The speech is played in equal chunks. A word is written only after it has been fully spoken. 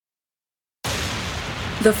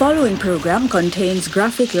The following program contains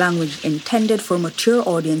graphic language intended for mature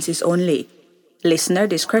audiences only. Listener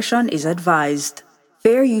discretion is advised.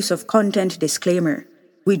 Fair use of content disclaimer.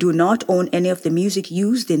 We do not own any of the music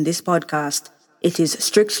used in this podcast. It is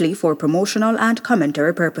strictly for promotional and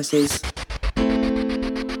commentary purposes.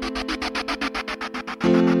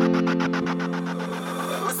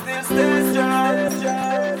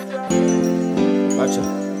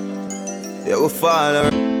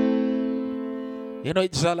 You know,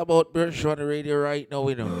 it's all about Birch on the radio right now,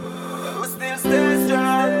 you know.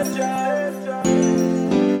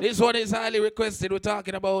 This one is highly requested. We're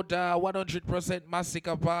talking about 100%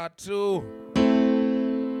 Massacre Part 2.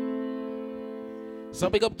 So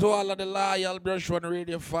big up to all of the loyal Brush One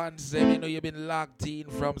Radio fans. You know, you've been locked in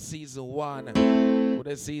from Season 1 with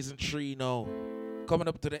the Season 3 now. Coming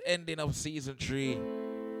up to the ending of Season 3.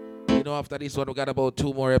 You know, after this one, we got about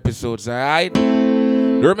 2 more episodes, alright?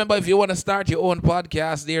 Remember, if you want to start your own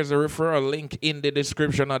podcast, there's a referral link in the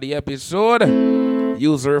description of the episode.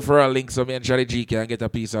 Use the referral link so me and Charlie G can get a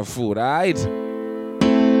piece of food, alright?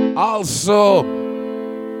 Also,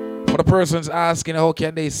 for the persons asking how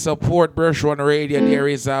can they support Brush One Radio, there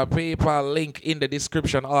is a PayPal link in the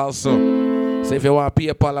description also. So if you want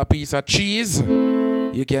PayPal a piece of cheese,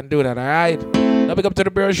 you can do that, alright? Now big up to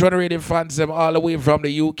the Brush One Radio fans all the way from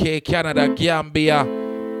the UK, Canada, Gambia,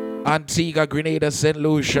 Antigua, Grenada, St.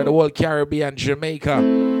 Lucia, the whole Caribbean, Jamaica.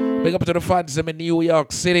 Big up to the fans in New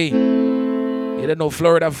York City. You don't know,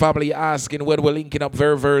 Florida family asking when we're linking up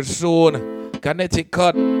very, very soon.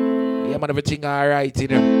 Connecticut. Yeah, man, everything alright, you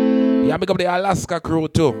know. Yeah, big up the Alaska crew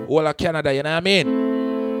too. All of Canada, you know what I mean?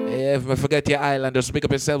 Yeah, if I forget your island, just pick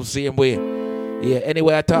up yourself same way. Yeah,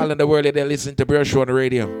 anywhere at all in the world, they listen to Brush One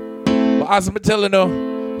Radio. But as I'm telling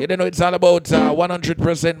you know, it's all about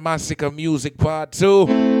 100% Massacre Music Part 2.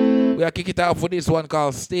 We are kicking it off with this one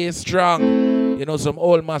called Stay Strong. You know, some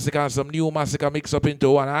old Massacre and some new Massacre mixed up into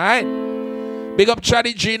one, alright? Big up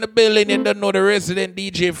Charlie G in the building. You don't know the resident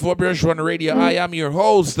DJ for Brush One Radio. I am your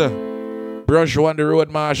host, Brush One the Road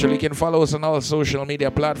Marshal. You can follow us on all social media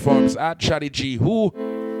platforms at Charlie G, who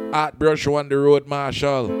at Brush One the Road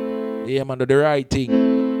Marshal. Yeah, man, do the right thing.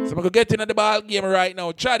 So I'm going to get into the ball game right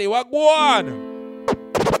now. Charlie, what go on?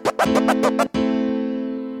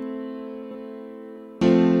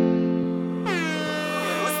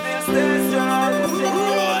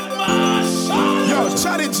 Yo,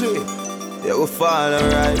 Charlie G. Yeah, we fall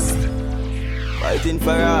and rise, fighting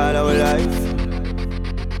for all our life.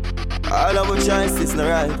 All our choices not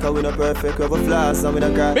right, cause we not perfect, we have a flaws and we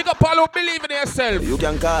not cry. Big up all who believe in yourself. You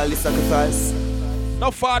can call it sacrifice. No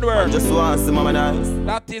hard work. Just want to see mama nice.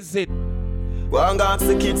 That is it. Go and ask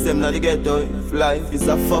the kids them now they get to if life is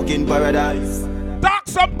a fucking paradise. Talk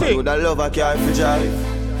something. Would I love a car for drive?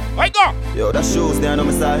 I go. Yo, the shoes they are on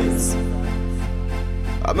my size.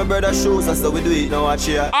 I'm my brother's shoes, and so we do it now. Watch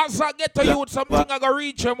here. As I get to you, something I go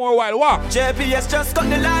reach you more while. What? JPS just cut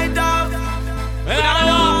the light off.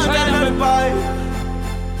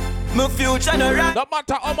 My future no right. No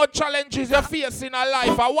matter how much challenges you face in a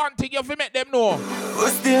life, I want thing you to make them know. We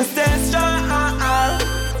still stay strong.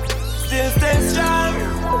 Still stay strong.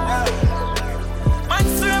 Man,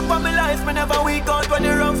 serve for my life, me never weak out when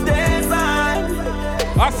the rough days on.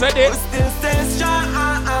 I said it. We still stay strong.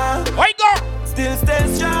 I go. Still stay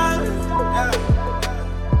strong.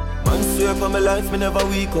 Man, serve for my life, me never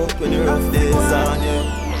weak out when the rough days on.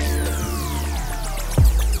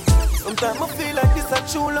 Sometimes I feel like this a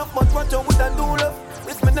true love, but what you wouldn't do love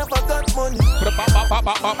if me never got money.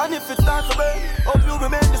 And if it starts to burn, hope you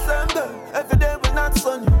remain the same girl. Every day will not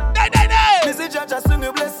sunny. Missy Judge, I sing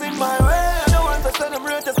a blessing my way. I don't want to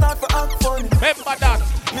celebrate, just start to act funny. Remember that.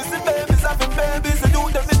 Missy babies having babies, I do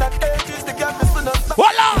them in that 80s. They can't miss enough.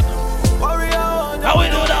 Voila! Worry on. How we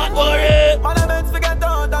do that, worry? Man, I meant to forget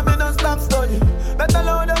out, I mean don't stop study. Better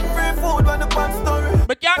load them free food when the pot story.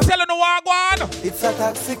 But can't tell you no one. It's a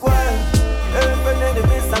toxic world. Every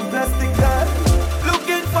enemies and plastic girl.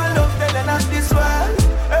 Looking for love, telling us this world.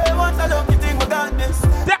 Hey, what a lucky thing we got this.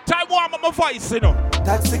 That time warm up my voice, you know.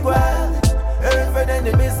 Toxic world. Every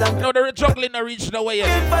enemies and you know the juggling the reach the way yet.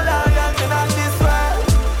 looking for love, telling us this world.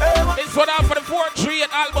 Hey, what This one out for the 4-3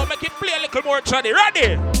 and album, make it play a little more Charlie.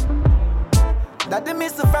 Ready? that the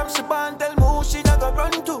miss from Shaban tell me who she not gonna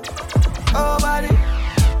run to. Oh, buddy.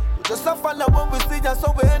 Just a follow when we see ya,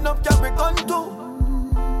 so we end up carry gun too.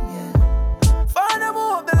 Father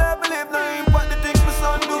move the level, believe no impact the things my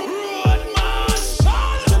son do.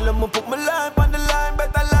 Tell them I put my life on the line,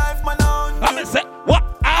 better life man on Let me say, what?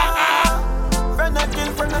 Friend I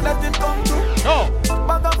kill, friend I let it come to. No.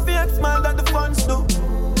 Bag of fake smile that the funds do.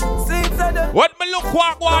 See it's a them. When me look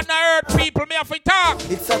walk on the earth, people, me have to talk.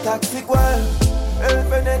 It's a toxic world.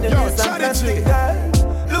 Helping enemies and plastic girl.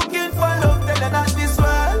 Looking for love, telling not this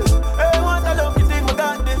world. Hey, want a love, you think I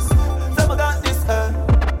got this? So I got this,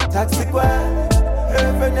 toxic world.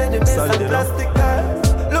 Helping enemies and plastic girl.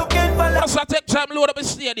 Looking for love. So take time, load up the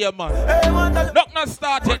stadium, man. Look, not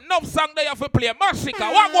started. No song they have to play. Massacre,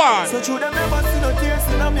 what one? So true, them never see no tears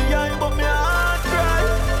in my eye, but me heart cry.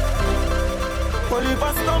 Well, if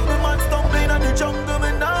I stumble, man, stumbling in the jungle,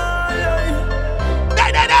 me nah lie.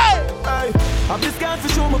 I'm just scared to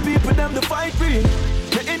show my people them the fight real.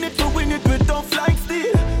 They in it to win it with tough like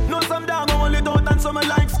steel. Know some down, I only don't and some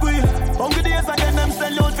like squeal. Hungry days again, them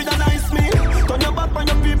sell out for the nice meal. Turn your back on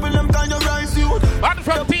your people, them can you rise you. Man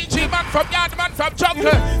from PG, man from Yard, man from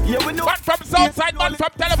Jungle. Yeah, we know. Man from Southside, man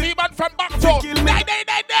from Tel Aviv, man from Backtown.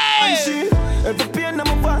 Every pain in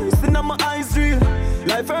my voice and my eyes real.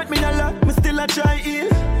 Life hurt me a lot, me still a try heal.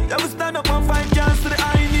 Yeah, we stand up and fight chance to the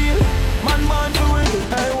eye kneel. Man, man, for real,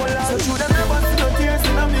 I will lie. So true, them never see no tears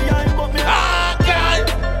in my eye, but me girl,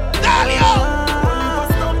 Dalio. Only if I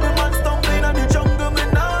stumble, man, stumbling in the jungle, me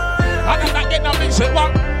nah. I can't get no mix it,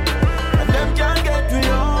 man. And them can't get me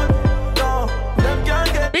on. No, them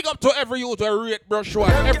can't get. Big up to every youth who rate Brush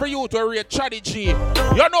One, every youth who rate Chaddy G. You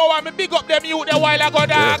know why me big up them youth a while ago,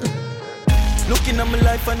 dog. Looking at my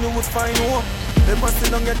life, I knew we find hope. They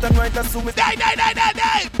must not get them right, that's who me. Die.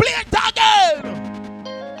 Play it again.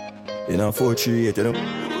 You know, 438, you know.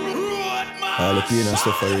 All the pain and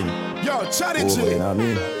suffering. Yo, Chaddy G. You know what I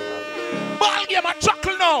mean? Ball game a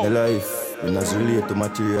chuckle now. The life, it does relate to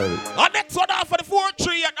material. And next one off for the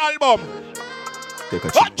 438 album. Take a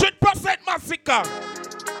 100% massacre.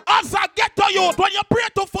 As I get to youth, when you pray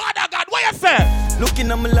to Father God, what you say?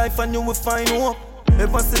 Looking at my life, I knew we find hope.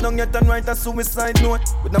 Ever sit down yet and write a suicide note.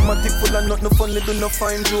 With a matic full and nothing funny, do not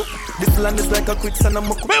find joke. This land is like a quicksand, I'm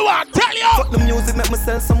a me want tell you. Fuck the music, make me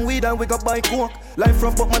sell some weed and we got buy coke. Life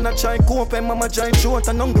rough, but man I try cope. And mama giant short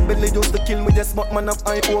and hungry belly used to kill me. Just but man have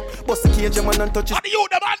high hope. Bust the cage, man and touch it. How do you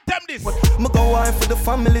them anthem this? Me go wife for the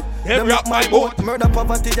family. Them rock my boat. Murder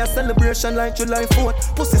poverty, just celebration like July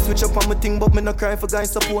 4th. Pussy switch up on my thing, but me no cry for guy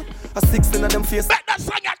support. A 16 of them face. Bet that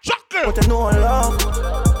song a chuckle. But I know I love.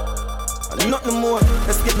 Nothing more.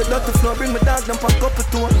 Let's get the dirty floor. Bring my dog them pack up a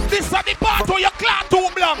tour. This is the part where your clan too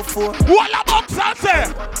blank. What a box and say.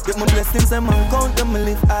 Get my blessings and man count them, me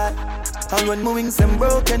live high. And when my wings and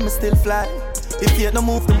broken, me still fly. If you don't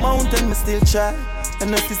move the mountain, me still try.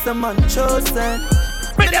 And if it's a man chosen,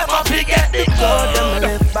 me never forget the code them, me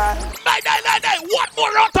live by. One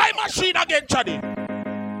more round time machine again, Chaddy.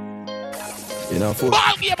 You know, for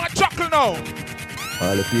ball game a chuckle now.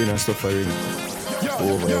 all the pain and suffering.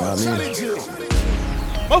 Over, you know what I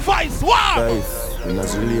mean? My voice, wow! Life, it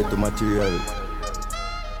does relate to material.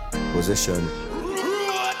 Possession.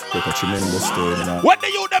 Take a tremendous story now. When they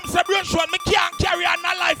use them celebration, me can't carry on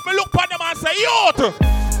my life. Me look on them and say,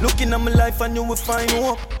 youth! Looking at my life, I knew we find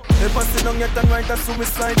hope. Never sit down yet and write a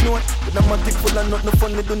suicide note. With a matic full and nothing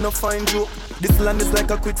funny, do not find joke. This land is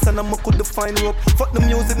like a quicksand and I could find rope. Fuck the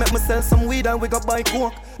music, make me sell some weed and we got buy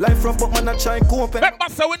coke. Life rough, but man I try cope. Remember,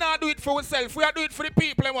 so we not do it for ourselves. We are do it for the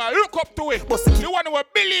people and we look up to it. You want to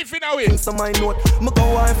believe in our way. So my note, me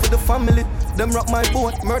go wife for the family. Them rock my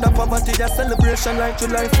boat. Murder poverty, just celebration like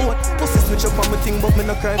July 4th. Pussy switch up on my thing, but me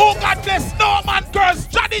no cry. Oh God bless, no man curse,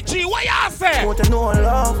 Johnny G, what you say? Want to know I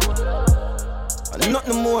love. And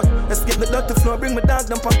nothing more. Let's get the dirty floor. Bring my dog,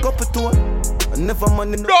 them pack up a tour. And never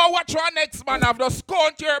money. No, watch our next man have just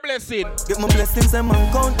count your blessing. Get my blessings and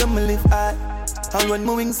man count them, me live high. And when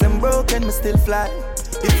my wings and broken, me still fly.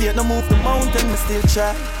 If you don't move the mountain, me still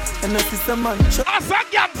try. And if it's a man try. As a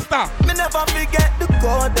gangster. Me never forget the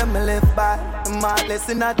code, them me live by. And my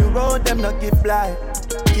lesson at the road, them not give fly.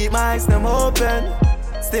 Keep my eyes them open.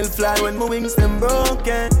 Still fly when my wings them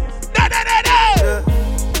broken. Yeah.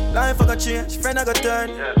 Life I got change, friend I got turn.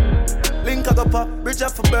 Link I got pop, bridge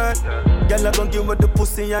up for burn. Girl I gon' give me the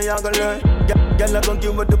pussy and you gon' learn. Girl I gon'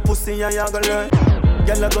 give me the pussy and you gon' learn.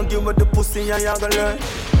 Girl I gon' give me the pussy and you gon' learn.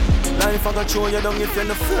 Life I got show you down if you're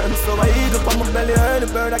not firm. So I eat up on my belly, heard the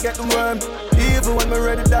bird, I get the worm. Even when me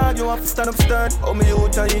ready dog, you have to stand up stern. How me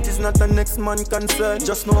out I eat is not the next man concern.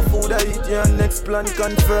 Just no food I eat, yeah, next plan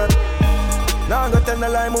confirm. Now I got tell the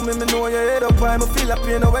lie, mommy, me know you head up high. Me feel a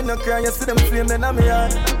pain when you cry, you see them flame, then I'm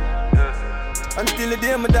heart. Until the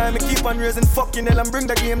day me die, me keep on raising fucking hell and bring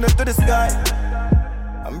the game to the sky.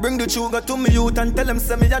 And bring the sugar to me youth and tell them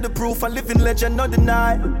say me are the proof, a living legend, not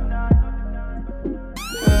deny.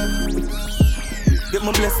 Get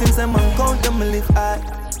my blessings and man count them, me live high.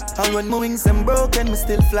 And when my wings and broken, me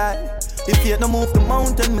still fly. If you don't move the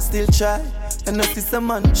mountain, me still try. And if it's a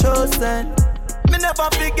man chosen, me never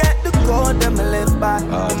forget the code, them me live by.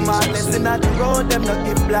 My lesson at the road, them not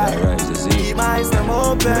give blind. Keep my eyes them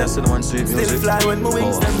open. Still fly when my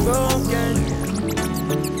wings them broken.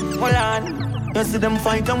 Hold on. You see them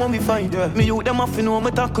fight and when we fight, me youth them off, you know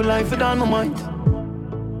me tackle life with all my might.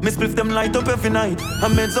 Me split them light up every night.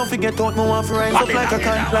 And meds don't forget out, me want to rise up like a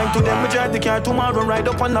kite. Like to them, me drive the car tomorrow, ride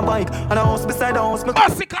up on the bike. And a house beside the house, me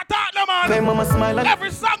Bossy cut out, no man. Play mama smile and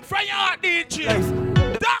every song from your heart, DJ.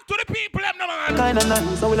 Talk to the people, them, no man. Kinda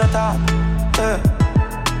nice, so we not talk.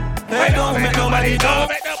 Hey, don't make nobody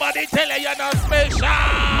tell you you're not special.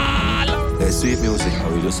 Hey, sweet music, I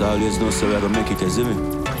will just always know so we're gonna make it, you me?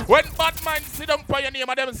 When bad man sit down for your name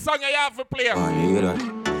and them song you have to play. Oh, you hear that?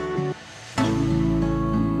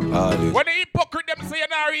 When the hypocrite them say you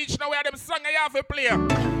not reach now where them song you have to play.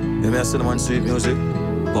 You may have seen sweet music?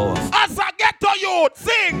 Power. As I get to you,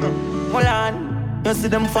 sing! Hold on. You see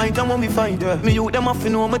them fight and when we fight, me youth them off, you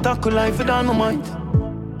know me tackle life with all my might.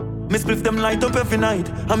 Me split them light up every night.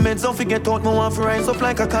 And meds don't forget out, me want to rise up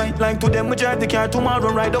like a kite. Like to them, me drive the car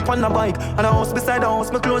tomorrow, ride up on the bike. And a house beside the house,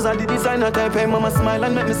 me clothes are the designer type. Hey, mama smile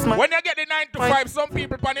and make me smile. When you get the 9 to 5, some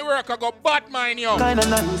people on the work I go bad mind you. Kinda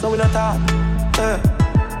nice, so we not talk.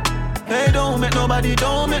 Hey, don't make nobody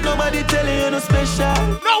tell you you're no special.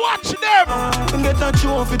 No, watch them. Get a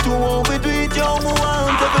trophy to what we do it, yo, me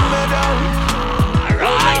want every medal.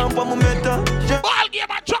 Alright. Ball game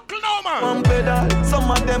a chuckle now, man. One pedal. Some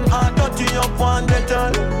of them are dirty up one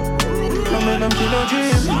metal. Don't make them feel no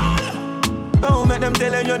dream. Don't make them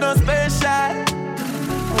tell you you're no special.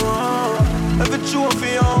 Oh, every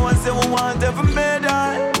trophy you want, say we want every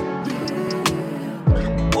medal.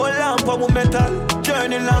 Hold on for my metal.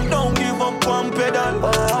 Journey long, don't give up one pedal.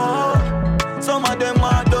 Oh, some of them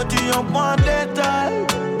are dirty up one metal.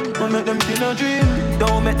 Don't make them feel no dream.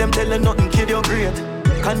 Don't make them tell you nothing, kid, you're great.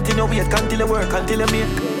 Continue wait, continue work, until you make.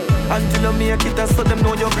 Until you make it, so them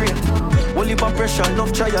know you're great. Only by pressure,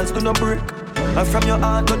 enough trials, do not break. And from your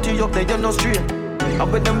heart, dirty up, they don't know straight.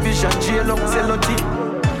 And with them vision, jail up, sell out it.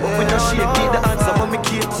 With the shake, need the answer for me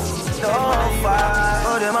kids.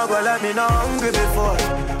 Oh, them a go like me not hungry before.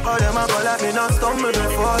 Oh, them a go like me not stumble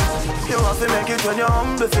before. You have to make it when you're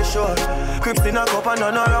humble for sure. Crips in a cup and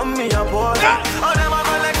none around me a pour. Oh, them a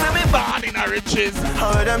go like me bad in a riches.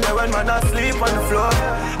 Oh, them there when man asleep on the floor.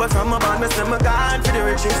 But from my band, me say me gone for the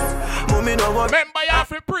riches. Mommy know what. Remember you have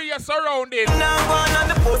to pray your surrounding. Now go on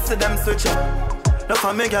the post to them switch up. No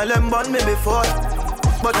for me girl them born me before.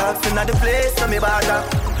 But I've seen at the place so me bad up.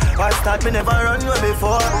 I start me never run away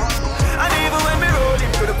before. And even when me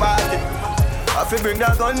rolling to the party, I feel bring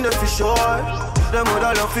that gun to sure. Them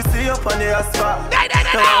woulda love to see up on the asphalt.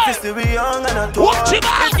 Now I feel we young and a tall. Watch him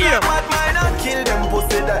out here. What might not kill them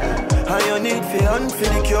pussy die. And you need for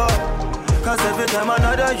the cure. Cause every time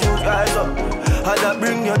another you rise up, I that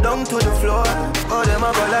bring you down to the floor. Oh, them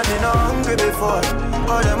a go like me not hungry before.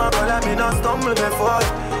 Oh, them a go like me not stumble before.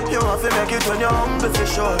 You have to make it when you're humble for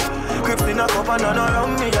sure. Crips in a cup and none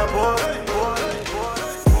around me a boy.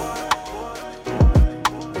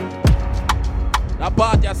 That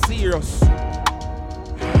part you're serious.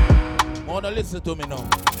 Wanna listen to me now.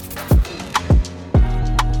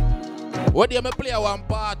 What do you play one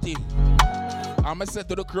party? I'ma say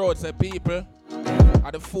to the crowd, say people,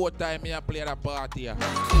 at the 4th time I play that party.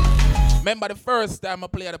 Remember the first time I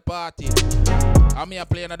play the party, I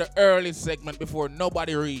play another early segment before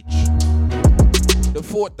nobody reach. The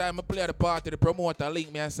 4th time I play the party, the promoter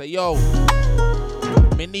link me and say, yo,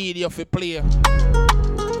 me need you to play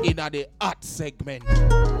in the hot segment.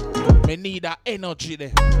 Me need that energy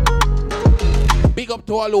there. Big up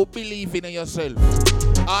to all who believe in yourself.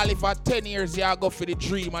 All if for 10 years you go for the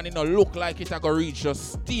dream and it don't look like it go reach,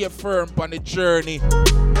 just stay firm on the journey.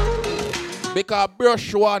 Because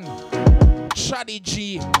Brush One, Chaddy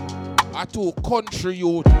G, are 2 country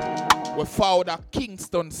youth. We found that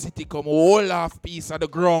Kingston City come whole half piece of the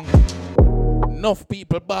ground. Enough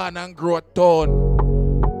people born and grow a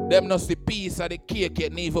town. Them not the piece of the cake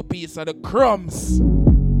yet, neither piece of the crumbs.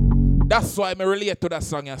 That's why I relate to that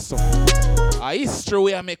song. So. A history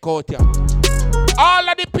we are make out here. All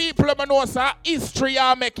of the people who know say history you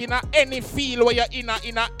are making any field where you're in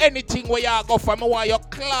anything where you go from where you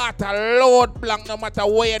clot a load blank no matter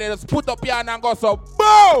where they just put up your hand and go so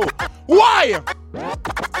boom! Why?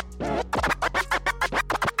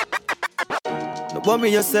 No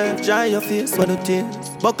worry yourself, dry your face for the tears.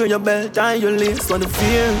 Buckle your belt, tie your lace for the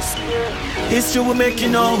fears. History we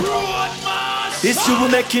making out. History we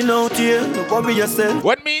making out here. No worry yourself.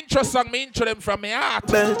 When me intro song, me intro them from my heart.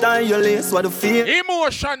 Belt, tie your lace for the fear.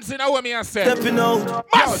 Emotions in a way me I say. Stepping out.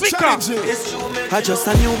 Massacre. I just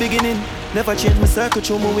a new beginning. Never change my circle,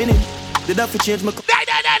 through my winning. Did I change my...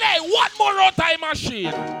 One more road time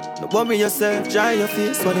machine. No worry yourself, dry your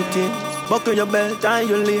face for the tears. Buckle your belt, tie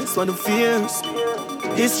your lace for the fears.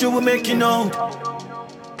 History will make you know.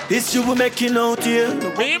 History will make you know,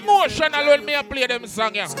 yeah. Be emotional when me play them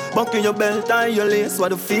song, yeah. Buckle your belt, tie your lace for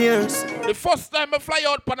the fears. The first time I fly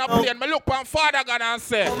out on a plane, me look on Father God and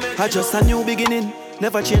say, I just a new beginning.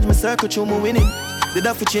 Never change my circle, through my winning. Did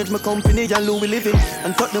have to change my company and Louis living.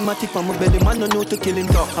 And cut the matic on my belly, man no know to kill him.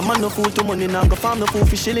 A man no fool to money, now go farm no fool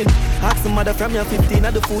for shilling. Ask some mother from your 15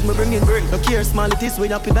 at the food me bringing. No care small it is, we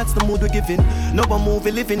happy, that's the mood we giving. No one move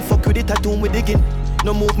we living, fuck with it, I do we digging.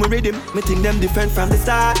 No move me rhythm, me think them different from the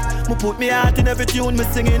start. Me put me heart in every tune me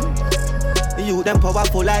singing. You them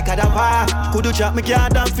powerful like a damn. Could you drop me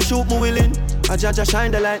card down for shoot me willing? I judge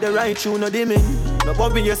shine the light, the right tune no dimming. No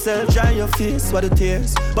worry yourself, dry your face, what the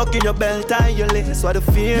tears. Buckle your belt, tie your lace, what the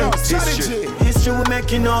fears. History will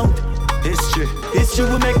make you know. History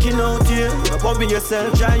will make you know, dear. No worry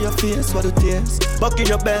yourself, dry your face, what the tears. Buckle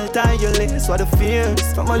your belt, tie your lace, what the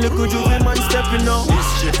fears. From a little juvenile man stepping out.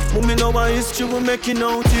 Mummy know my history will make you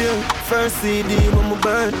know, dear. First CD, mama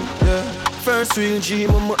burn, yeah. First real G,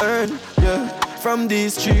 mama earn, yeah. From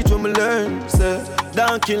these streets, when me learn, say,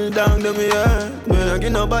 down, kill, down, then me earn. Me I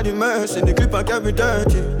give nobody mercy, the clip I carry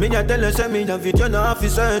dirty. Me I tell her, send me the video, now have to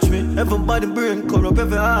search me. Everybody brain corrupt,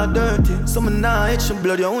 every heart dirty. Some now action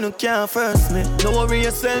blood, you only can't first me. No worry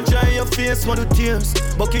yourself, dry your face for the tears.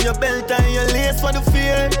 Buckle your belt and your lace for the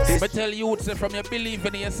fears. But tell you, say, from your belief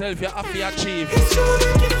in yourself, you have to achieve.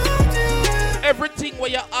 Everything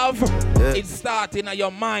where you have, it's starting in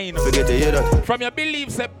your mind. Forget to hear that. From your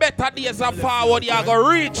beliefs, say better days are forward, you are going to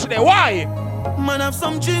reach there. Why? Man have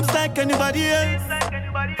some dreams like anybody else.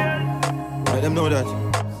 Let them know that.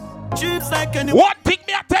 Dreams like anybody. What thing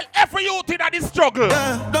me I tell every youth in this struggle?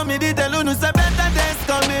 Don't me did tell you no say better days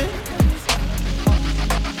coming.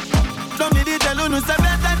 Don't me did tell you no say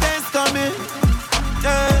better days coming.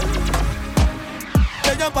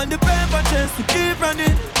 They jump on the paper chase to keep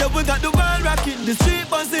running. Yeah, we got the world rocking, the street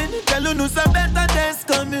buzzing. Tell you no say better days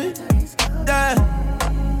coming.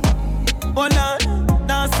 Oh no,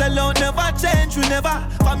 now sell out never change, we never.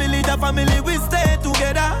 Family the family we stay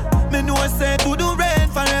together. Me know say to the rain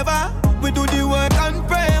forever. We do the work and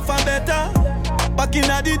pray for better. Back in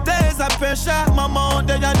the days of pressure, mama out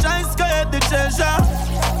there and try escape the treasure.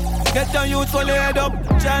 Get your youth fully head up,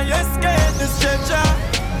 try escape the stretcher.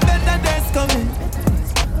 Better days coming.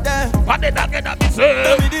 But they don't get that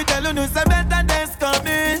say. We did tell you no say better days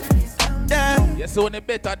coming. Yes, so when the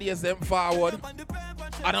better days them forward,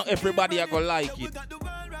 I know everybody are gonna like it.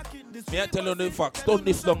 Me I tell you the facts, turn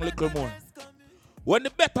this down little more. When the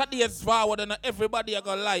better days forward, and everybody are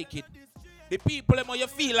gonna like it. The people them you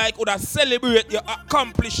feel like would celebrate your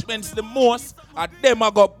accomplishments the most, and them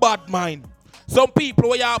are got bad mind. Some people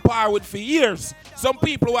who you are par with for years. Some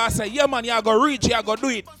people who are say, yeah man, you are gonna reach, you are gonna do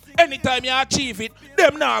it. Anytime you achieve it,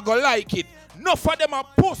 them not gonna like it. Enough of them are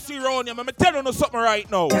pussy around you. I'm telling you something right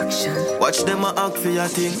now. Watch them act for your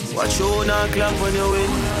thing. Watch you not clap when you win.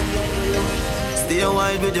 Stay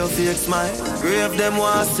wide with your fake smile. Grave them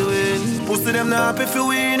wants to win. Pussy them not happy if you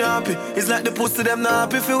win happy. It's like the pussy them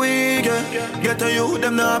not happy if you win. Get a you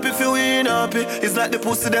them not happy if you win happy. It's like the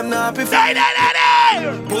pussy them not happy if you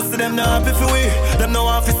win. Pussy them not happy if you win. Them no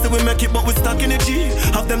office till we make it but we stuck in the G.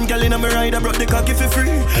 Have them gal in a me ride, I brought the cocky for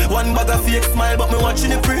free. One bag of fake smile but me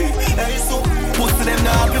watching it free. Hey so pussy them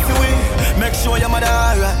not happy if you win. Make sure your mother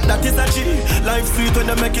alright, that is a G. Life sweet when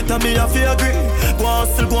they make it and me have to agree. Go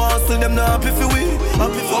hustle, them not happy if you win.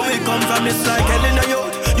 Happy for we come from this like hell in the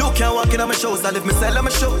youth. You can't walk in on my shows, I live me sell on my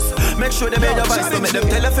shows. Make sure they made your voice, so make them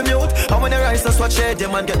tell if I'm mute. And when they rise, that's what shade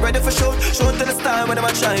them and get ready for show. Show to the style when them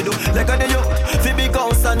a try do. Like on the youth, fi big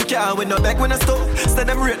house and car with no back when I stove. Say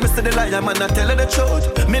them rate me to the lion, man, I tell her the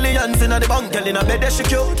truth. Millions in the bank, girl in a bed, she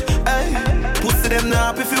cute. Hey, pussy them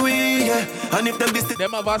not if you we, yeah. And if them this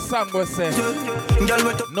them have a song we say,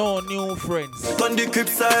 no new friends. On the crib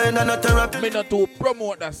side and not a rap. Me not to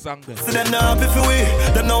promote that song then. See them not if you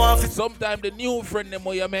we, them no office. Sometimes the new friend them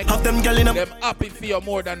you make have them girl in them happy for you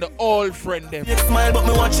more than the old friend them. Smile but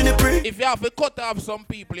me watching it pre. If you have to cut off some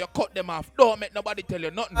people, you cut them off. Don't make nobody tell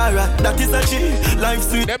you nothing. Alright, that is a G. Life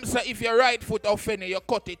sweet. Them say if your right foot offend you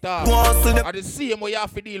cut it off. And the same way you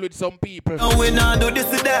have to deal with some people. No we not do this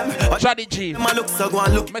to them. Strategy. Man look so go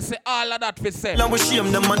and look. Me say all of that for say. Now we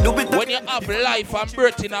shame them and do it. When you have life and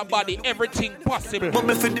birth in a body, everything possible.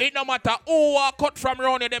 It no matter who are cut from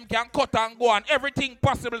around you, them can cut and go on. Everything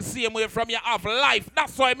possible same way from you have life.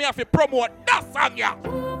 That's why me have to promote that song, yeah.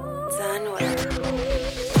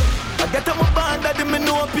 I get on my band that me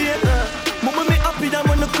no pain. Mama me happy that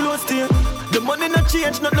when the close to you. The money not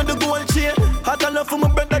change, not the gold chain. I can love for my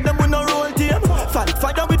brother, them we no roll to name. Fight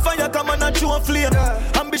fire with fire, come on and show a flame.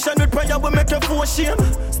 Ambition with prayer will make you for shame.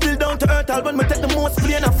 Still down to earth, I'll when me take the most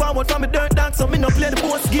plane. I forward from me dirt dance, so me no play the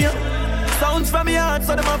most game. Sounds from me heart,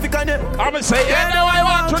 so them have to connect. I'm say, yeah, now I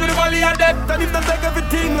want to the valley and death. And if them take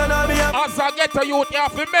everything, and I'll be happy. As I get to youth, you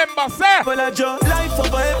have to remember, sir. Well, I just life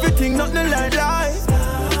over everything, nothing like life.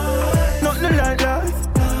 Nothing like life.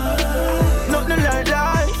 Nothing like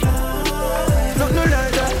life. Nothing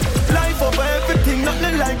like life. Life over everything,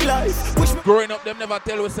 nothing like life. Growing up, them never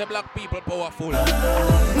tell us say black people powerful.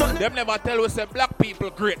 Them never tell us say black people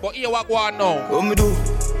great. But here what go on now. What me do?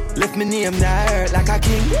 Lift me name now hurt like a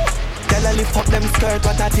king. Tell her lift up them skirt,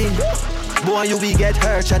 what a thing. Boy, you will get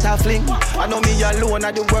hurt, shut a fling. I know me alone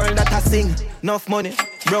at the world that I sing. Enough money,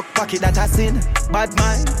 broke pocket that I sin. Bad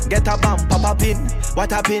mind, get a bomb, pop a pin.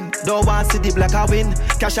 What a pin, don't want see the black a win.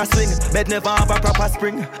 Cash a swing, bed never have a proper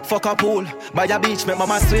spring. Fuck a pool, by a beach, make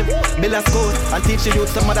mama swim. Build a school, and teach the youth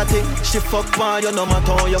some other thing. She fuck man, you no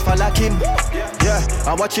matter how you follow him. Yeah,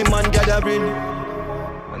 I watch him man gathering.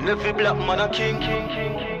 And every black man a king.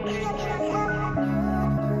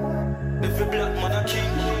 Every black man a king.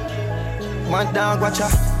 Man dog watch a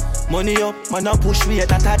money up, man a push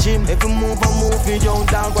weight at a gym. Every move I move me young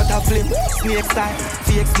dog what a flim. Snake style,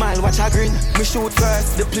 fake smile, watch a grin. Me shoot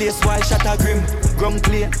first, the place while shot a grim. Grum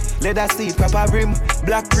clean, leather seat, proper rim.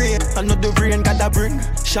 Black rain, another rain gotta bring.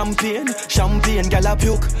 Champagne, gal a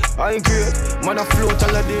puke. I great, man a float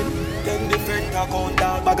all a din. Then different account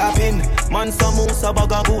dog, bag a pin. Man some moose, a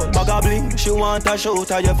bag a gold, bag a bling. She want a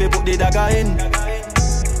shout, I have to put the dagger in.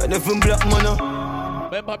 And if I'm black man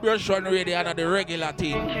remember Brush One Radio and the regular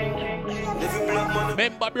thing.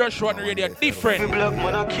 Remember Brush One Radio different.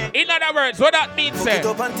 In other words, what that means, sir? Fuck it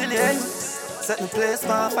up until the end. Set the place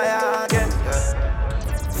on fire again.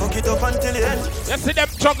 Fuck it up until the end. You see them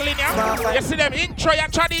juggling, yeah? You see them intro, ya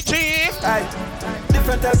Chaddy G? Aye.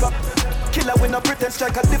 Different type of killer with no pretend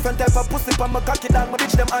strike. A different type of pussy from my cocky down. My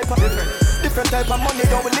bitch them hyper. Different type of money,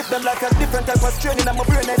 don't we live them like a different type of training. And my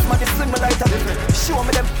brain is man, swing my lighter. Show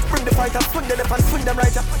me them, bring the fighter, swing the left and swing them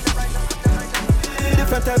right.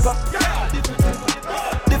 Different type of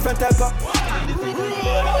different type of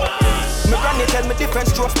me granny tell me different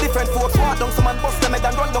strokes, different folks. Walk down some and bust them head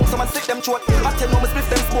and run down some and stick them throat. I tell no me split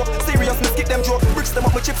them smoke. Serious me skip them joke. Bricks them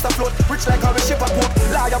up with chips afloat. Rich like how we ship a boat.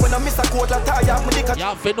 Liar when I miss a quote. I tire me dick. You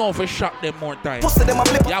have to know for shot them more time. Pussy them a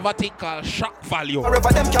flip. You have a thing called shock value.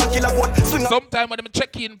 Wherever them can kill a goat. Sometimes when them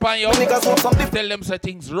check in by you, niggas want some tell them say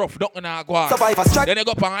things rough, don't gonna go on. Survivor strike. Then they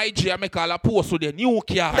go up on IG and make all a post with their new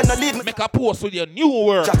car. Then they leave me. Make a post with their new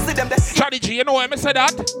work. See them there. Strategy, you know why I say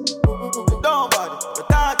that? Don't bother. We're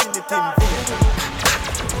talking the thing.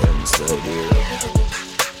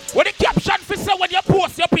 What the caption for say when you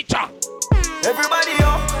post your picture? Everybody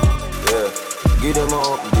up. Yeah, give them a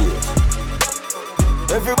update.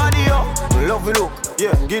 Everybody up. Love you look.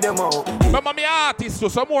 Yeah, give them a update. Remember me artist so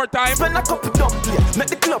some more time. Spend a couple dumb play. Make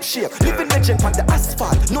the club shake. Living legend on the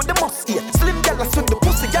asphalt. No the must eat. Slim gal swing the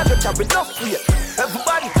pussy gal carry enough weight.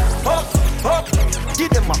 Everybody up. Give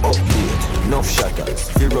them a update. Enough shatters,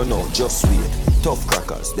 fi run out, just wait. Tough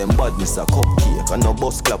crackers, them badness a cupcake. And no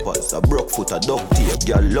bus clappers, a broke foot, a duct tape.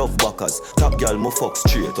 Girl love backers, top girl mo fuck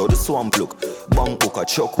straight. How the swamp look, bank hook a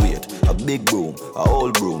chuck weight. A big broom, a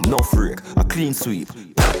old broom, no freak. A clean sweep,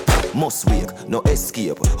 must wake, no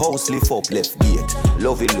escape. House lift up left gate.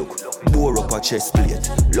 Lovey look, bore up a chest plate.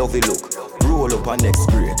 Lovey look, roll up a next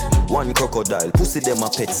grade. One crocodile, pussy them a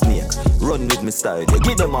pet snake. Run with me style, they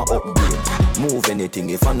give them a upgrade. Move anything,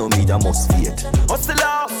 if I know me, I must feed.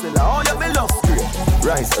 Hustler, all you me love straight.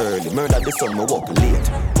 Rise early, murder the sun, me walk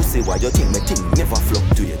late. Pussy, why you think me thing never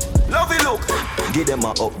fluctuate? Love it, look. Give them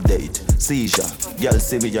a update. Seizure, girl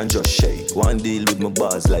see me and just shake. One deal with my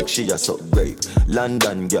bars like she a suck grape.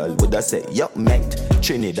 London girl, would I say, yup mate.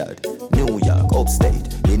 Trinidad, New York, upstate.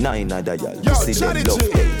 The 9 other y'all, you see them love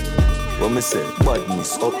hate. When me say,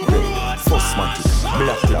 badness, upgrade. First matic,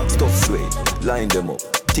 black locks, tough suede. Line them up,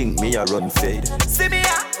 think me a run fade. See me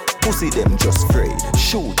ya. Pussy them just afraid.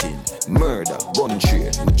 Shooting, murder, gun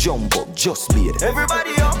trade. We jump up, just beat.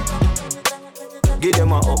 Everybody up. Give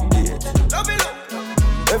them a update. Love it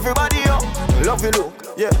look. Everybody up. Love it look.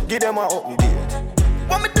 Yeah, give them a update.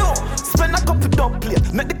 What me do? Spend a couple dumb play.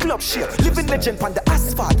 Make the club shake. Living legend on the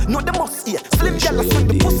asphalt. No the must eat. Slim gal swing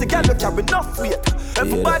the pussy gal carry enough weight.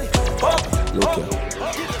 Everybody up. Look here.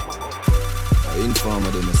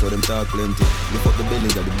 Informer them, so them talk plenty. Lift up the belly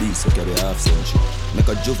of the beast, so carry half century. Make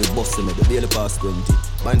a juvie bust me, the daily past 20.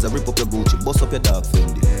 Minds a rip up your Gucci, bust up your dark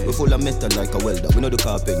Fendi. We full of metal like a welder, we know the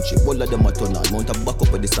carpentry. All of them a turn on, mount a back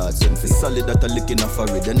up with the start sent. Solid that a lick in a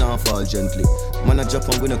forehead, then I fall gently. Man a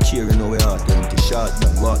Japan, we no care, you know we heart empty. Shot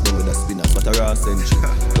down, walk them with a spinner, but a raw century.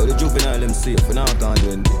 So the juvenile them safe, we not can't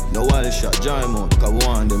do anything. No wild shot, join out, cause we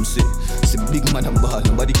want them see. See big man and ball,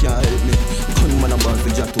 nobody can help me. Gun man and ball for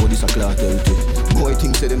jack to this a clock healthy. Boy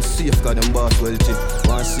think say them safe, cause them boss wealthy.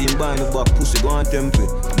 Want see him buy the back, pussy go and temple.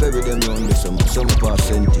 Bury them round the summer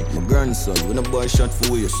pass empty. My grandson, when a boy shot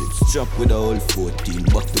for way 6. Chop with a whole 14,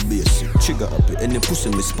 back to basic. Trigger happy, any pussy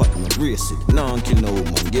me spot, me race it. Now I'm kill no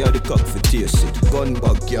man, get out the cock for taste it. Gun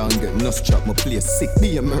bag can't get enough strap, my place sick.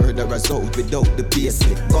 Be a murderer's out without the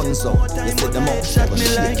basic. Guns out, they said them out, shot me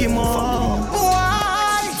like him on.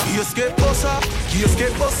 He escape bossa.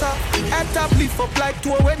 Head top lift up like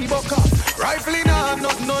two when he buck off. Rifle in hand,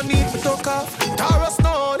 no need for duck off. Taurus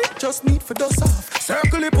no, it just need for dust off.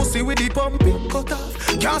 Circle the pussy with the pumping cut off.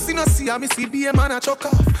 Can't see no see, me see be a man a chuck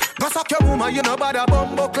off. Go suck your woman, you know about a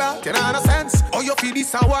bumbo clock. You know no sense, or you feel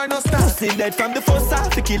this a war no stop. Pussy dead from the first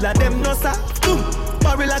half, the killer them no stop.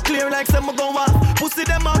 Barrel a clear like some go off. Pussy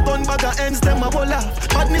them a gun bag a ends, them a roll off.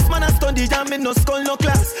 Badness man a study, jam me no skull no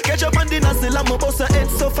class. Catch up on the nozzle, I'm a bust a head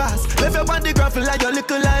so fast. Left your body gravel like your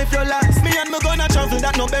little life, your last. Me and me gonna travel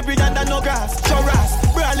that no baby and that no grass.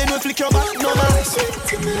 Chorus, brawling will flick your back, no mask.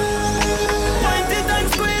 Point it and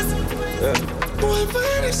squeeze. Boy,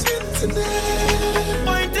 very sentiment.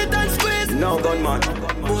 Point it and squeeze. No gunman.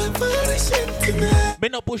 Boy, very sentiment. Me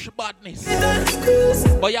no push badness.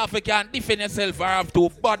 But you have to can defend yourself or have two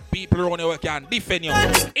bad people around you who can defend you.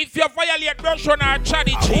 If you violate Brushon or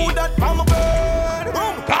Chaddy G. Who that from a bird?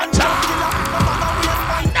 Gotcha!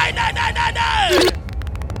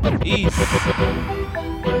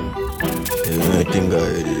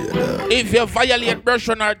 If you violate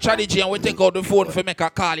Brushon or Chaddy G and we take out the phone for make a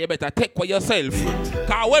call, you better take for yourself.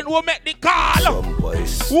 Cause when we make the call,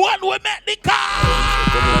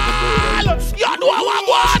 you know what I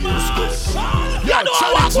want. You know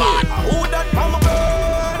what I want. Who that from a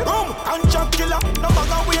bird? Contract killer. No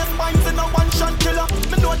bag of waste pines in a one-shot killer.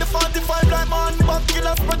 Me know the 45 like man, back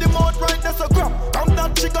killer. Spread the mouth right, there's a grab. Come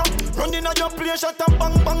that trigger. Running on your play, shot and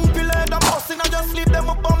bang bang pillar. The boss in your sleep, them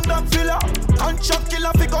a bomb that filler. Contract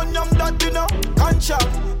killer, fi gun yam that dinner. Contract.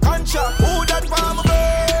 Who that from a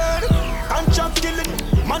bird? Contract killing.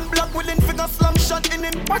 Man black willing, finger slam shot in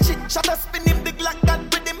him. Watch it, shot a spin him, big like that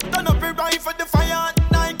with him. Turn up your rifle, the fire,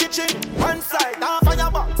 night kitchen. One side, now fire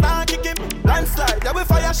box, now kick him. Landslide, yeah we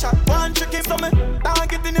fire shot, one trick him. So me,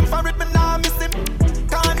 targeting him for it, me now miss him.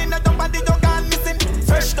 Gone in a dump and the dog gone missing.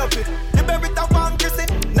 Fresh up it, the berry that one kissing.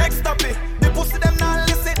 Next up it, the pussy them not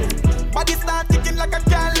listen. Body start ticking like a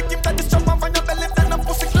car, lick him. That is jump off on your belly, then a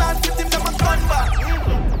pussy class, hit him, them a gun back.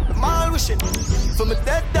 I'm all wishing for me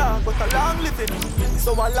dead dog, but a long living.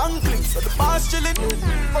 So a long clip, so the boss chilling.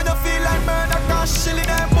 When you feel like murder, cash shilling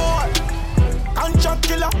them more. Contract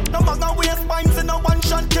killer, no bag of waste pines in a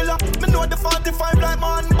one-shot killer. Me know the 45 like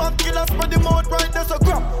man, back killer. Spread the mouth right, there's a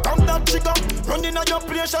grab. Come that trigger, running on your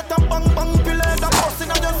play, shot and bang bang pillar. The boss in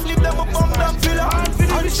your sleep, them a bomb that filler.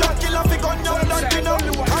 Contract killer, fi gun your blood dinner.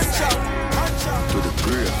 Contract to the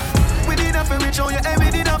grave. We did that for rich on your head, we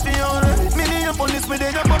did that for you. Million police, we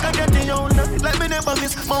did that but I get the own. Like me never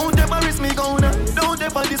miss, Mount Everest me gone. Don't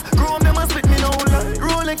ever this, grow up them and split me down.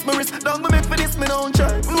 Rolex my wrist, long me make for this, me don't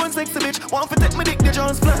try. One sexy bitch, want to take me dick, the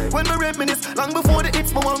chance fly. When me reminisce, long before the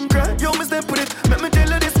hits, my one cry. Yo, me step with it, make me tell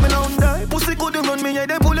you this, me don't die. Pussy couldn't run me, yeah,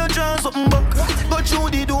 they pull your chance something back. Got through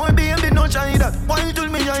the door, baby, no try that. Why you tell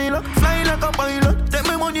me I look, fly like a pilot. Take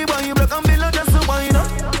me money, buy you black and bill, just a wine up.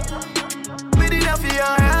 We did that for you,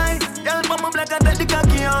 alright. Y'all mama black and take the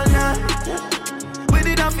cocky all night. We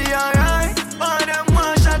did that for you, alright. All them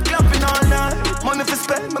one shot clapping all night. Money for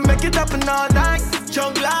spend, me make it happen all night.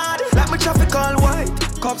 Young lad, like my traffic all white.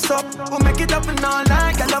 Cops up, we make it happen all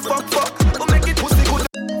night. Girl a fuck, we make it pussy good.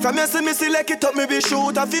 From here see me select it up, me be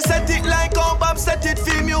shoot. If you set it like how Bob set it,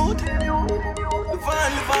 feel mute.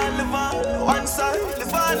 Live on, one side.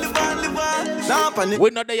 Live on. Nah panic.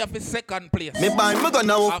 We're not there for second place. Me bind, me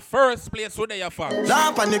gonna our first place, we're there for.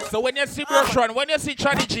 Nah panic. So when you see Brushon, when you see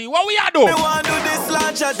Chaddy G, what we are doing? Me want do this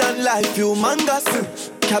larger than life,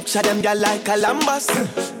 humongous. Capture them girl like Columbus.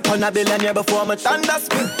 Turn a billionaire before me thunder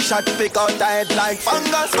spin. Shot pick out the head like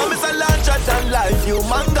fungus. I'm a larger than life,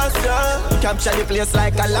 humongous, yeah. Capture the place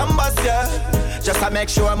like Columbus, yeah. Just to make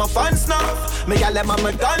sure my fans know. Me gal them on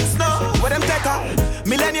my guns now. Where them take her?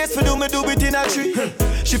 Millionaires for do me do it in a tree.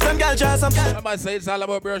 Shift them girl just some. I must say it's all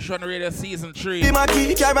about Brush on Radio Season 3. Be my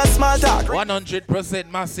key, carry small talk.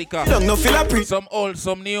 100% massacre. Don't no feel a pre. Some old,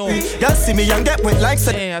 some new. Y'all see me and get wet like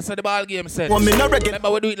say. Yeah, I said the ball game set. Want me no reggae.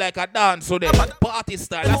 Remember we do it like a dance, so then party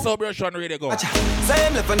style. That's how Brush on Radio go.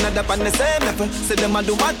 Same level, not up on the same level. Say them a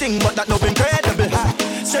do my thing, but that no incredible.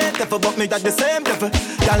 Straight level, but me that the same level.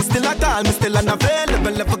 Y'all still a call, me still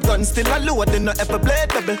unavailable. Left a gun, still a load, they no ever play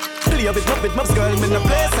double. Play with my girl, me no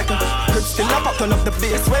play second. Grip still a pop, turn up the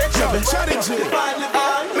bass, way trouble.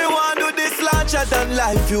 Me want do this larger than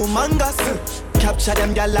life, humongous. Capture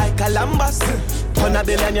them girl like Columbus. 100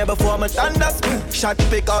 billion year before me thunders. Shot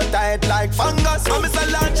pick out tight like fungus. I'm so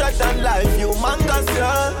larger than life, humongous,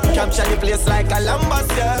 yeah. Capture the place like Columbus,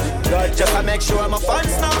 yeah. God, just to make sure I'm a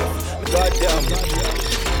fans now.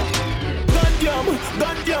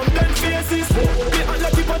 Goddamn, them faces. Me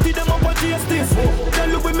unlucky party, them up a taste this. They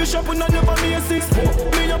look with me shopping and never miss this.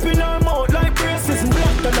 Me up in her mouth like braces.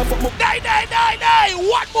 Black and I fuck my... Die.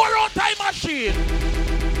 One more round time machine.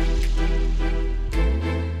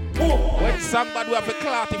 When song bad, we have a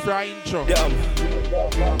clarity for our intro.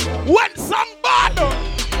 When song bad!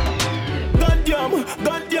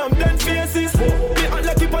 Goddamn, them faces. Me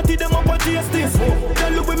unlucky party, them up a taste this.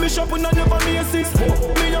 They look with me shopping and never miss this.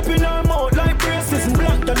 Me up in her mouth like braces.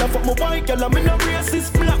 Black and I fuck my white girl, I'm in a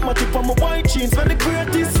racist. Black matic on my white jeans, when the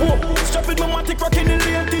greatest. Strap it, my matic rocking the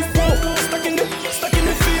latest. Stuck in the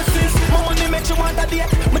faces. My money make you want a date.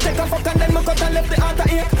 Me take a fuck and then me cut and left the heart a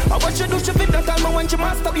ache. I watch you do she fit that time when she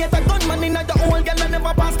masturbate. A gunman in the old girl and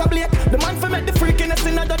never pass the blade. The man for make the freakiness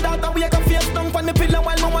in the data. We can face down on the pillow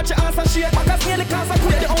while me watch your ass and shake. Back nearly cause I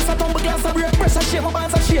quit the house I tumble glass a break. Pressure shake, my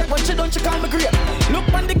bands a shake. When she done she call me great. Look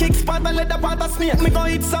on the kick spot and let the part a snake. Me go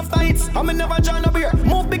hits after hits, and me never join a beer.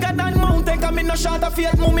 Move bigger than mountain, cause me no short of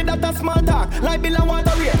faith. Move me that a small talk, like Bill and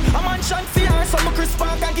water rate. A man shot fear, so me crisp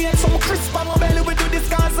back again. So me crisp on my belly, we do this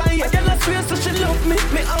cause I hate. Girl I swear so she love me,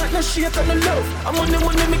 me heart no shake and no love. I'm on the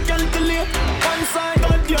money me calculate. One side,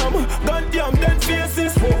 goddamn, them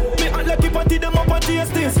faces. Me unlucky party, them up a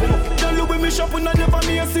taste this. Girl look with me shopping and never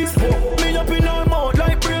miss this. Me up in her mouth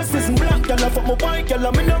like braces. Black girl I fuck my white girl,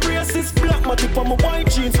 I'm in a racist. Black my tip on my white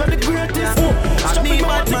jeans, for the greatest. I need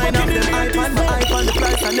bad mind of them icon. My icon, the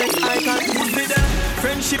price and next icon. Who's me there?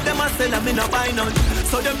 Friendship them a sell and me no buy none.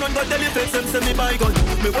 So them run go tell you face them say me buy gun.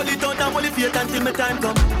 Me hold it down and hold it fake until me time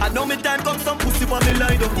come. I know me time come some pussy for me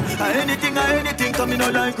lie down. Anything come me no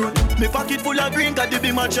like run. Me pocket full of green cause they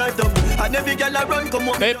be my drive down. And every girl I run come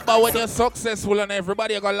up. Remember when you're successful and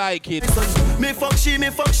everybody gonna like it. Me fuck she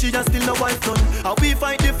and still no wife son. How we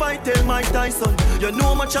fight the fight, tell Mike Tyson. You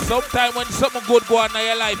know much of... Sometimes when something good go on in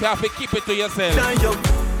your life, you have to keep it to yourself.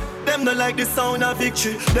 Them no like the sound of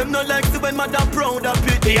victory. Them no like the when mother proud of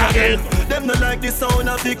pity. Them no like the sound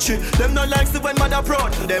of victory. Them no like the when mother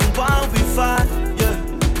proud. Them want we fight,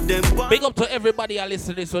 yeah. Big up to everybody I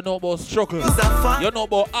listen to this. You know about struggle. You know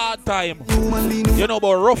about hard time. You know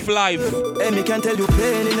about rough life. Hey, me can tell you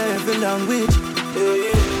pain in every language.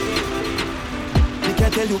 Me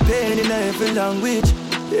can tell you pain in every language.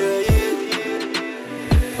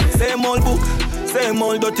 Same old book, same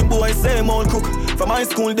old dirty boy, same old crook. From high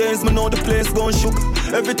school days, me know the place gone shook.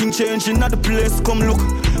 Everything changing, not the place come look.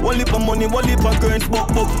 One lip of money, one lip of grains, book.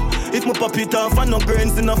 If my pop it off, and no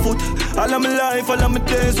grains in a foot. All of my life, all of my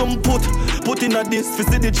days, put in a this, for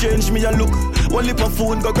see the change me a look. One lip of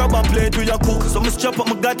food, go grab a plate with your cook. So me strap up,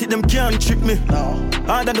 my got it, them can't trick me.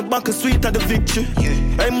 Hard at the back, of sweet at the victory.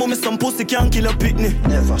 Hey, mommy, some pussy can't kill a picnic.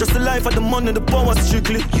 Just the life of the money, the power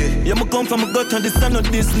strictly. Yeah, me come from a gut and the son of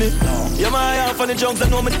Disney. Yeah, my eye off on the junks, I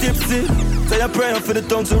know me tipsy. Say a prayer for the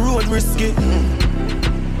tongues, the road risky.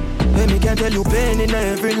 Hey, me can tell you pain in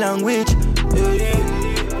every language.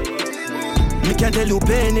 Me can tell you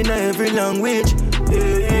pain in every language.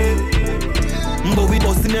 But we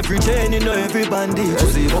bustin' every chain in every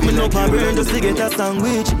bandage. But me no brain just to get a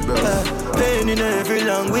sandwich. Pain in every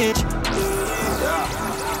language.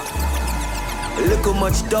 Look how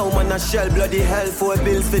much down on a shell, bloody hell. 4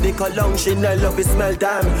 bills for the cologne, Chanel, love it smell,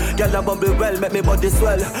 damn. Girl a bubble well, make me body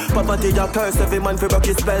swell. Poverty a curse, every man for rock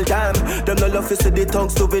his spell, damn. Them no love to see the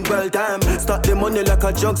tongues to win well, damn. Start the money like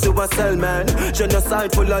a junk to a sell, man.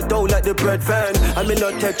 Genocide full of dough like the bread van. I mean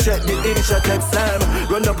not take check, the inch I take slam.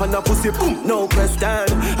 Run up on a pussy, boom, no question.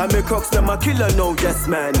 And me crocs, them a killer, no yes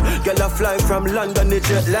man. Girl a fly from London, the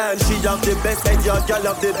jet land. She have the best head, your girl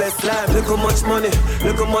have the best slam. Look how much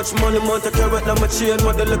money, month to carrot. I'm a chain,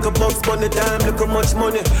 mother look a box money, damn, look how much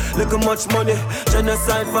money.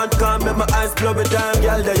 Genocide fan come, make my eyes blurry, damn,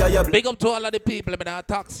 girl, there you big up to all of the people in a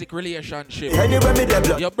toxic relationship. Anyway, me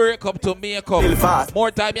there, you break up to make up.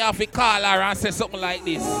 More time you have to call her and say something like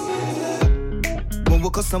this. we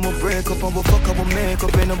cuss and we break up and we fuck and we make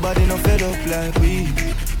up. Ain't nobody no fed up like we.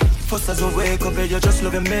 First as we wake up, you just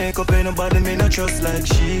love your makeup. Ain't nobody me no trust like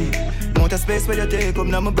she. Want a space where you take up,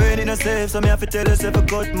 now my brain in a safe. So me have to tell yourself I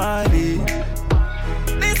cut my lead.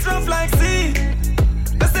 This rough like sea,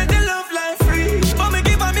 I said the love like free. But me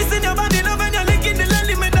keep on missing your body love when you're licking the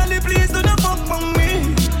lolly. Me dolly, please do not fuck on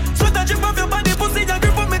me. Sweat a drip off your body, pussy, you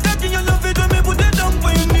grip on me cocky. You love it when me put it down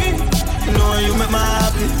for your knee. You know you make my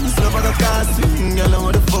happy, this love like a casting. Girl, I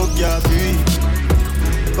want the fuck you free.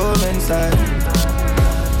 Come inside.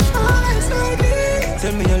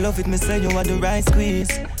 Tell me you love it, me say you want the right squeeze.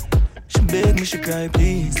 She beg me, she cry,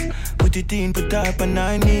 please. Put it in, put up on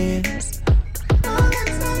 9 knees.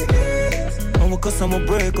 And we cuss and we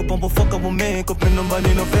break up, and we fuck and we make up. And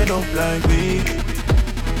nobody no fed up like me.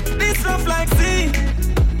 This rough like sea,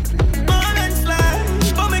 ball and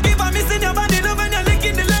slide. But me keep on missing your body love when you're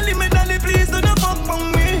licking the lolly. Me dolly, please do not fuck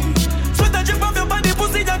on me. Sweat a drip off your body,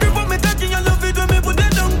 pussy, you grip on me cocky. You love it when me put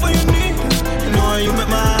it down for your knee. You know you make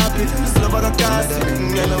my happy, this love like a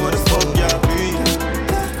casting. Girl, I want the fuck you free.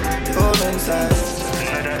 Come inside.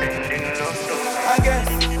 I guess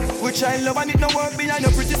we try love and it no work behind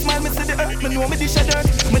your pretty smile. Me see the earth, me know me dish a dirt.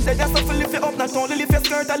 Me dead as stuff lift you up, not only lift your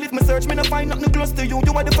skirt. I lift me search, me no find nothing close to you.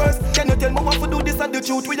 You are the first. Can you tell me what to do this and the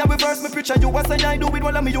truth? We are reverse, me picture you as I do with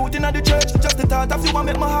all of me youth in the church. Just the thought of you and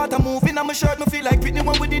make my heart a move in my shirt. Me feel like Whitney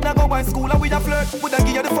when we did not go by school and we a flirt. Would I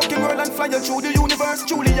give you the fucking world and fly you through the universe?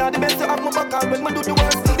 Truly you're the best to have my back on when me do the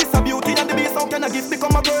worst. This a beauty and the beast, how can a gift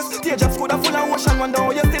become a curse? Teardrops could have full of ocean, wonder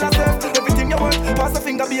how you still a surf. Everything you work, pass a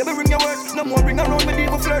finger, baby, ring your work. No more ring around me,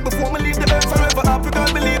 leave a flirt before me leave the earth. Forever happy,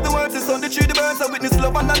 girl, believe the words. It's on the tree, the birds. I witness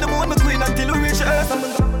love and not the moon, my queen, until we reach the earth.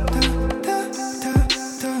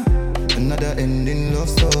 Another ending love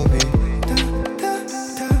story.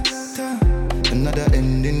 Another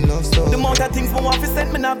ending love story. The more that things me want to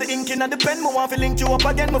send, me have the ink in and the pen. Me want to link you up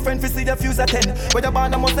again, my friend, for see the fuse at 10. Whether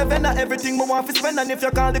born I must have end, everything me want to spend. And if you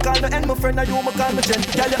call the call no end, my friend, or you me call me Jen.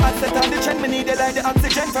 Girl, you accent on the trend, me need it like the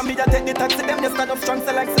oxygen. From me, I take the taxi, them, you stand up strong,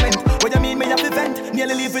 so like cement. What you mean, me have the vent,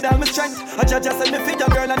 nearly leave with all my strength. I just send me fit,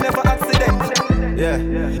 girl, and never accident. Yeah.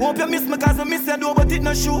 Hope you miss me, cause me miss you, do, but it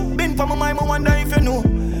no shoe. Been for my mind, I wonder if you know.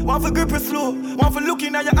 Want for grip you slow, want for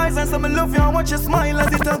looking at your eyes and say me love you and watch you smile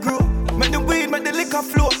as it a grow. Make the weed, make the liquor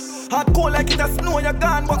flow. Hard cold like it a snow, you're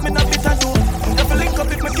gone, but me not fit a do. You feel link up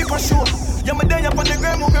if me keep a show. Yeah, me there up on the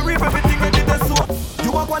ground, move me reap everything ready to sow.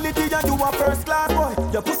 You are quality and you are first class, boy.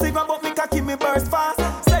 Your pussy grab up me cocky, me burst fast.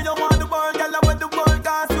 Say you want the world, girl, I want the world,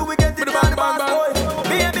 cause you will get it on the fast, boy.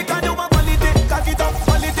 Baby, can you want quality, cock it up,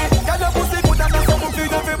 quality. Girl, your pussy good and that's something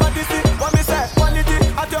for everybody see. What me say, quality,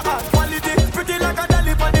 at your heart, quality. Pretty like a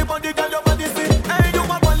dolly, body, body, girl, your body see. Hey, you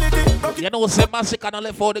want quality. You know, say Massacre and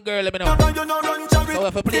left for the girl, let me know. So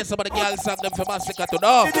if I play some of the girls song, them for Massacre to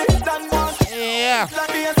know. Yeah.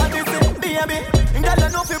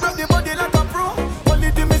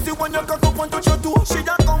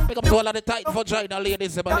 Pick up to all of the tight vagina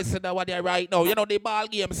ladies, but listen to what they're right now. You know the ball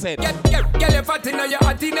game said. Get your fat in your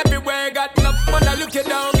hot in everywhere. Got enough money, look you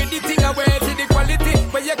down, get the thing away. See the quality,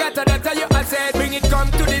 but you got that you I said. Bring it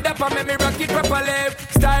come to the dapper, make me rock it properly.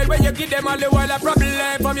 Style where you give them all the while a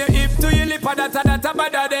problem. From your hip to your lip, that's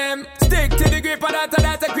bother them. Stick to the grip,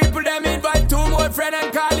 that's a cripple them. Invite 2 more friends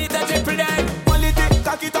and call it a triple them. Quality,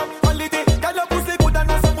 cock it up, quality. Got your pussy good and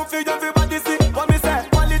that's something for everybody see. What me say,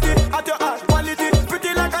 quality, at your heart, quality.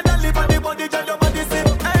 Pretty like a dolly, body, girl, your body see.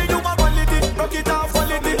 Hey, you want quality, rock it off,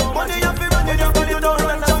 quality. Money you feel running, you don't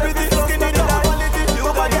run charity. Skinny the quality, you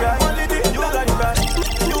got it right, quality. You got it right,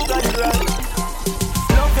 you got it right.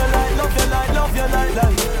 Love your life, love your life, love your life,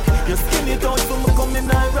 life. Your skinny don't so me coming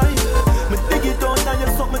right. Me dig it out and you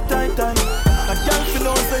suck me tight. I can't feel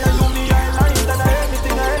no say I do me I line. And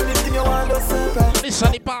anything you want to say. This is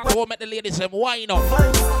the part where make the ladies say wine up.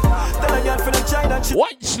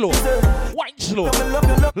 Wine slow. Wine slow.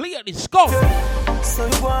 Ladies, go. So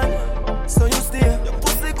you want, so you stay. Your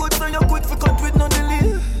pussy good, so you quick for cut with no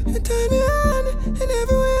delay. You turn me on in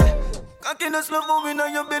every way. Cockiness love moving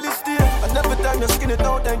on your belly stay. And every time you skin it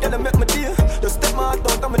out and girl, make my deal. You step my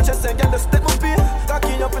heart out on my chest and girl, you step my beer.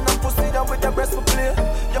 Cocky up in the pussy down with your breast for play.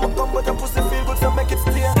 You come but your pussy feel good, so make it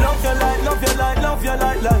stay. Love your life, love your life, love your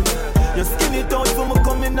life, life. You skin it out for me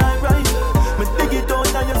coming night right. Me dig it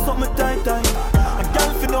out and you suck me tight. A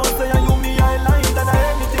girl feel no say you me I line. And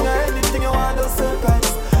anything you want to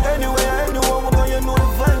surprise. Anywhere, anyone, we're going to know the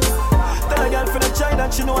vibes. Tell a girl for the child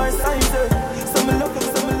that she know her size. So me love her,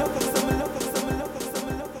 so me love her.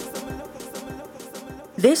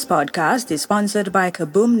 This podcast is sponsored by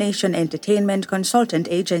Kaboom Nation Entertainment Consultant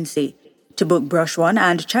Agency. To book Brush One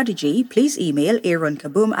and Chatty G, please email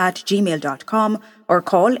aaronkaboom@gmail.com or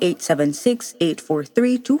call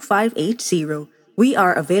 876-843-2580. We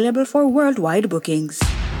are available for worldwide bookings.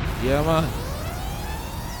 Yeah, man.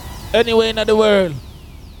 Anywhere in the world.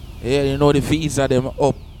 Yeah, you know the fees are them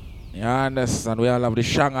up. You understand? We all have the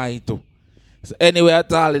Shanghai too. So anywhere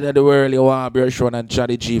at all in the world you want Brush One and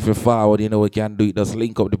Chatty G for forward, you know we can do it. Just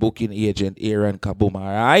link up the booking agent Aaron Kaboom,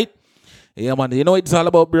 alright? Yeah, man, you know it's all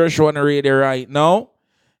about Brush One Radio right now.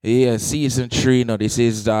 Yeah, season 3 now. This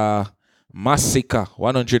is the Massacre,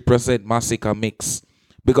 100% Massacre mix.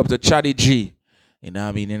 Big up to Chatty G. You know what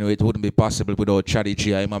I mean? You know, it wouldn't be possible without Chatty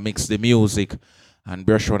G. I'm going to mix the music and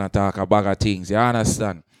Brush One and talk a bag of things. You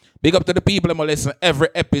understand? Big up to the people who listen every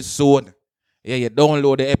episode. Yeah, you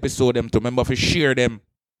download the episode them to remember to share them,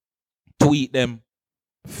 tweet them,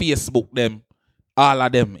 Facebook them, all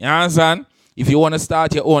of them. You understand? If you want to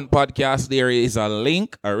start your own podcast, there is a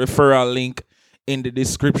link, a referral link in the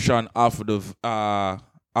description of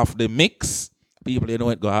the mix. People, you know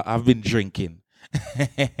what? I've been drinking.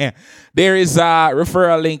 There is a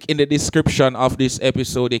referral link in the description of this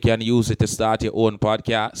episode. You can use it to start your own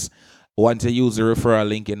podcast. Once you use the referral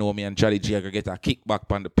link, you know me and Chatty G are going to get a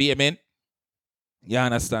kickback on the payment. You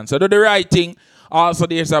understand? So do the right thing. Also,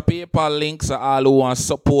 there's a PayPal link, so all who want to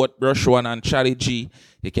support Brush One and Chatty G,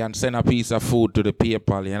 you can send a piece of food to the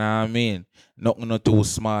PayPal, you know what I mean? Nothing not too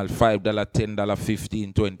small. $5, $10,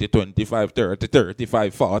 $15, $20, $25, $30,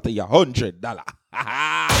 $35, $40, $100.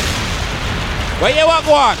 Where you want to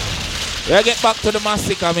go on? We'll get back to the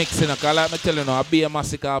Massacre mix, you know, because like me tell you now, I'll be a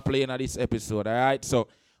Massacre playing in this episode, alright? So,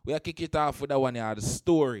 we'll kick it off with that one here, the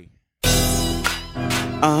story.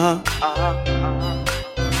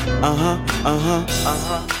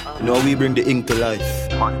 You know, we bring the ink to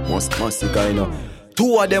life. Most Massacre, you know.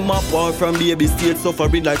 Two of them are far from baby state,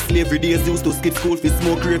 suffering like slavery days. Used to skip school for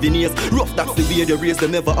smoke craving years. Rough, that's the way they raise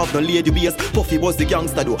them, never have no lady base. Puffy was the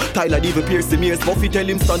gangster though, Tyler even pierce the ears. Puffy tell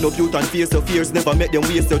him stand up youth and face your fears. Never make them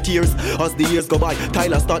waste your tears. As the years go by,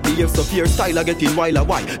 Tyler start the years of fears. Tyler getting wilder,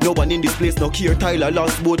 why? No one in this place no care. Tyler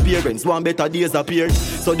lost both parents, one better days appeared.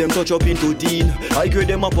 So them touch up into teen. I grade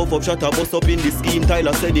them up, puff up, shut up, bust up in the scheme.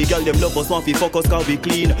 Tyler said the girl them love us, want fi fuck us, cause we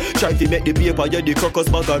clean. Try fi make the paper, yeah the crocus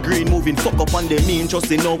bag of green. Moving fuck up on them mean. Just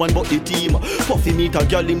say no one but the team. Puffy meet a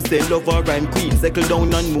girl, him say love her rhyme queen. Settle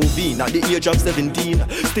down and move in at the age of 17.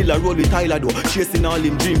 Still a roll with Tyler though, chasing all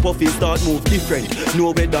him dream. Puffy start move different,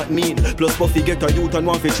 know what that mean. Plus Puffy get a youth and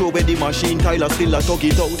want to show where the machine. Tyler still a tug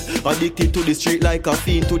it out, addicted to the street like a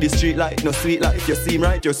fiend. To the street like no sweet life, you seem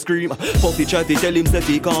right, you scream. Puffy try to tell him say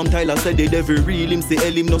he calm. Tyler said they never real, him say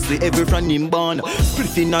hell him no say ever from him born.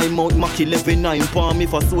 Spliffy 9 mouth, Mac 11 9 palm.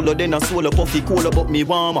 If a solo then a solo, Puffy cool but me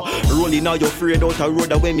warm. Rolling now you afraid out a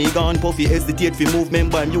road when me gone. Puffy hesitate fi move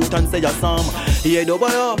member and youth and say a psalm. He head over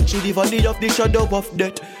arm through the valley of the shadow of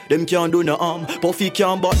death. Them can't do no harm, Puffy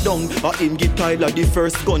can't back down. Him get Tyler the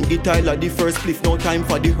first gun, get Tyler the first spliff. No time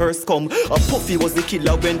for the hearse come. Puffy was the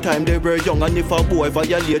killer when time they were young. And if a boy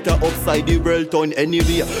violate upside the world turn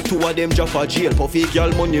anyway. Two of them drop a jail. Puffy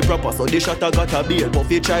girl money proper, so the shatter got a bail.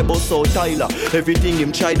 Puffy try bust out Tyler, everything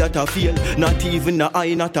him try that a fail. Not even a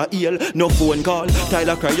eye, not a ear, no phone call.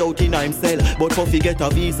 Tyler cry out in himself, but Puffy get a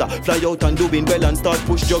visa. Fly out and doing well and start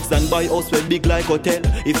push drugs and buy house with big like hotel.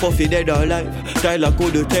 If Puffy dead or alive, Tyler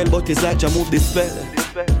couldn't tell, but it's like to move the spell.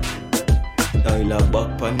 Tyler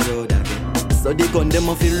back on road again, so the gun them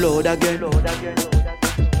off the load again.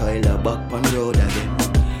 Tyler back on road again.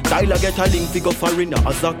 Tyler get a link figure foreigner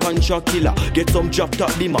as a contract killer. Get some drop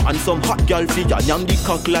top dimmer and some hot girl figure. Yam the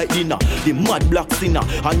cock like dinner, the mad black sinner.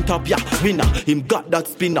 On top ya winner, him got that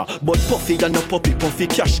spinner. But Puffy and no puppy, Puffy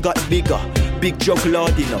cash got bigger. Big drug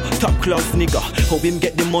lord in top class nigga. How him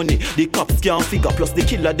get the money, the cops can't figure. Plus the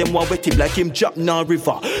killer them want wet him like him drop na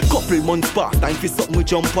river. Couple months past, time for something we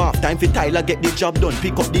jump off. Time for Tyler get the job done,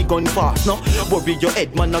 pick up the gun fast. No, worry your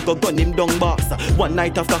head man, I go gun him down boss. One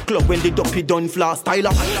night after club when the dopey done flash.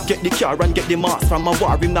 Tyler get the car and get the mask from a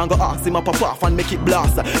war. Him now go ask him a pop off and make it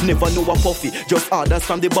blast. Never know a Puffy, just orders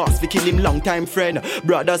from the boss. We kill him long time friend,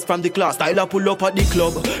 brothers from the class. Tyler pull up at the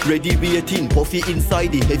club, ready waiting. Puffy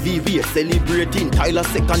inside the heavyweight celebrating. Tyler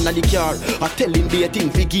second at the car, I tell him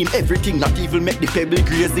waiting. We give him everything, not even make the pebble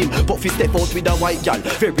graze him. Puffy step out with a white gal,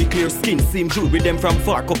 very clear skin. Same jewel with them from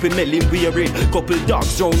far, couple melon wearing. Couple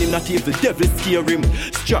dogs drown him, not even devil scare him.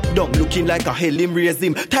 Strapped down, looking like a hell him raise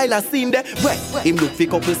him. Tyler seen there, wait, him look for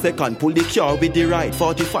couple second. Pull the car with the right,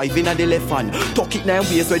 45 in the left hand. Tuck it 9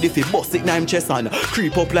 ways, ready for bust it 9 chest on.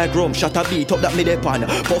 Creep up like rum, shut a beat up that me dep on.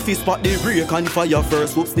 Puffy spot the brake and fire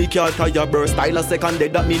first. Whoops the car tire burst. Tyler second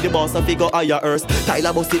dead, that mean the boss a figure higher earth.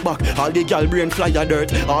 Tyler bust it back, all the gal brain fly a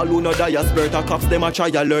dirt. All who no die a spirit, a cops them a try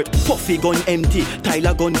alert. Puffy gun empty,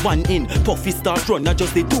 Tyler gun one in. Puffy start run, not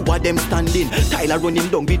just the two of them standing. Tyler run him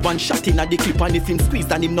down with one shot in at the clip, and if him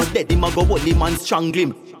squeeze and him not dead, him a go hold him and strangle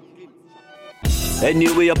him.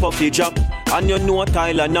 Anyway, a Puffy drop, and you know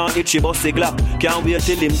Tyler now itchy bossy glock. Can't wait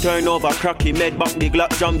till him turn over, crack him head back the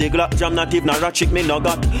Glock jam, not even a ratchet me no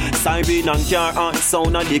got. Siren and car and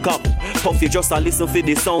sound of the cop. Puffy just a listen for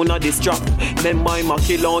the sound of this trap. Remember him a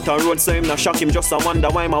kill out a road, so him not shock him. Just a wonder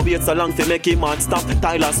why my wait so long to make him hard stop.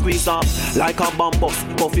 Tyler squeeze off like a bomb box.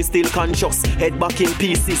 Puffy still conscious, head back in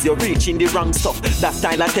pieces. You're reaching the wrong stuff. That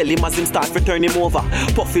Tyler tell him as him start to turn him over.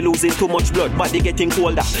 Puffy losing too much blood, body getting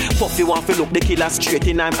colder. Puffy want to look the killer straight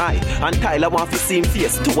in him eye, and Tyler want to see him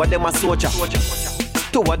face. Two of them a soldier.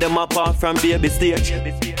 Two of them apart from baby stage.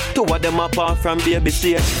 Two of them apart from baby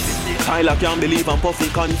stage. Tyler can't believe and Puffy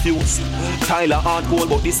confused. Tyler hardcore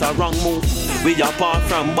but this a wrong move. We apart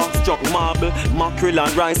from box truck, marble, mackerel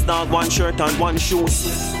and rice dog, one shirt and one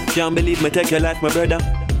shoes. Can't believe me take your life, my brother.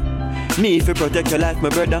 Me if you protect your life, my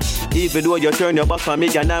brother. Even though you turn your back on me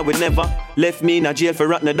and I would never left me in a jail for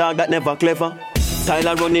ratting a dog that never clever.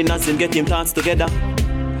 Tyler running as him get him thoughts together.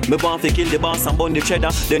 Me want to kill the boss and burn the cheddar.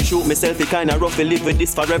 Then shoot myself, it kinda rough to live with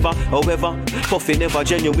this forever. However, Puffy never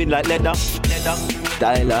genuine like leather.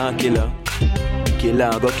 Tyler killer,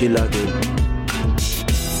 killer go kill again.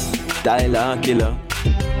 Tyler killer,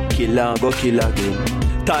 killer go kill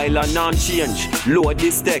again. Tyler non-change, load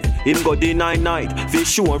this tech. Him go deny night, fi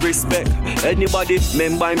show respect. Anybody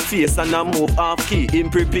member him face and a move off key. Him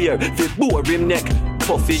prepare, fi bore him neck.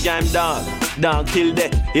 Puffy I'm dog till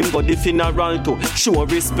death. Him go the funeral to show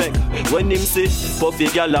respect. When him say Puffy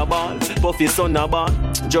gal a ball, Puffy son a ball,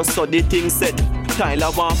 just so the thing set.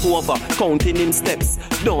 Tyler walk over, counting him steps.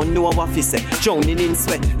 Don't know what he say, drowning in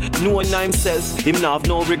sweat. Knowing himself, him not have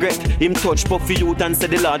no regret. Him touch Puffy youth and say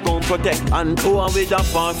the Lord gon' protect. And who with a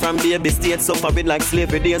far from baby state, suffering like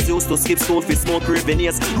slavery days. Used to skip school for smoke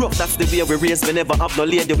revenues. Rough, that's the way we raise, we never have no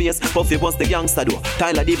lady ways. Puffy was the gangster though,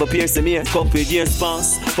 Tyler Diva Pierce him here. Couple years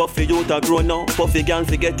pass, Puffy youth a grown now. Puffy can't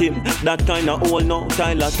forget him, that kinda old now.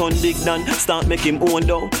 Tyler turn big dan, start make him own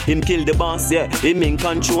though. Him kill the boss, yeah, him in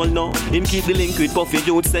control now. Him keep the link with Puffy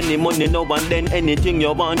youth, send him money now and then. Anything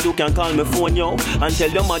you want, you can call me phone yo. And tell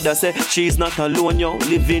your mother say, she's not alone yo.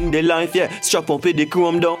 Living the life, yeah, strap up with the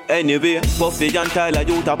chrome though. Anyway, Puffy and Tyler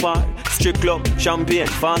youth apart. Strip club, champagne,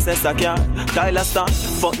 fastest a car. Tyler start,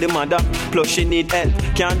 fuck the mother, plus she need help.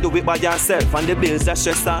 Can't do it by yourself and the bills that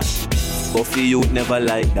stress out. Puffy youth never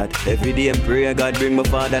like that. Every day pray God bring my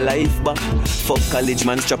father life back. Fuck college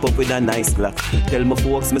man strap up with a nice Glock. Tell my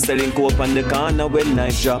folks me selling coke on the corner when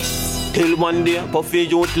night drop. Till one day Puffy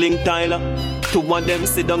youth link Tyler. Two of them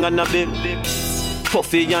sit down on a bed.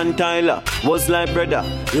 Puffy and Tyler was like brother.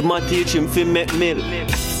 You might teach him fi make meal.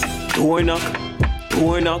 Door knock,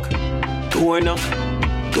 door knock, door knock,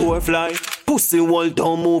 door fly. Pussy wall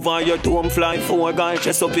don't move or your dome fly. Four guys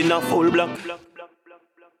just up in a full block.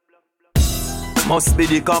 Must be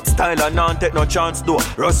the cops, Tyler, nah take no chance though.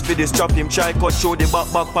 Rust for this trap, him try cut show the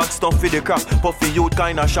backpack stuff for the crack. Puffy youth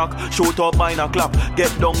kinda shock, shoot up by a clap.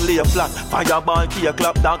 Get down, lay flat, fireball, key a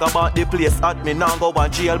clap. Dog about the place, at me now go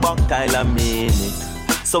and jail back. Tyler mean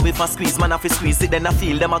it. So if I squeeze, man, if I squeeze it, then I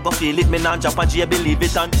feel them, I go feel it. Me nah drop a J, believe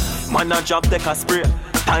it, and man a drop, take a spray.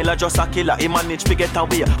 Tyler just a killer, he manage to get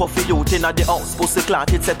away. Puffy youth inna the house, pussy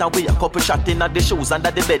clot, it set away. Couple shot inna the shoes,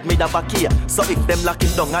 under the bed, me have a key. So if them lock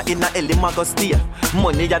him down, inna hell, him a go stay.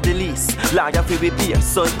 Money at the least, lawyer fi repair.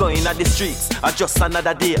 So it go inna the streets, just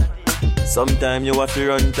another day. Sometime you have to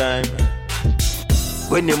run time.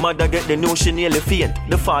 When the mother get the news, she nearly faint.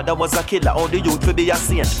 The father was a killer, all the youth will be a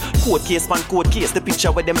saint. Court case, pan court case, the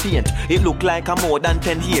picture where them paint. It look like a more than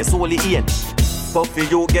 10 years, only 8. Puffy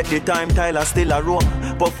youth get the time, Tyler still a roam.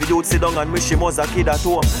 Puffy youth sit down and wish him was a kid at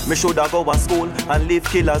home. Me shoulda go to school and live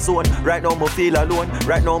killer zone. Right now me feel alone,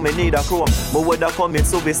 right now me need a chrome. Me woulda commit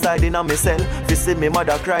suicide in a myself. Fi see me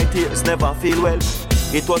mother cry tears, never feel well.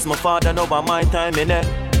 It was my father, now by my time in it.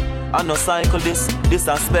 I no cycle this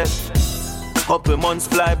aspect. Couple months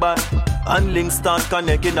fly by, and links start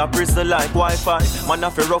connect in a prison like Wi-Fi. Man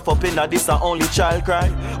have to rough up in a this a only child cry.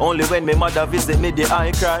 Only when me mother visit me the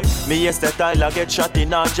eye cry. Me yes the Tyler get shot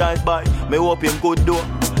in a drive by. Me hope him good though,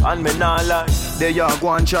 and me nah lie. There you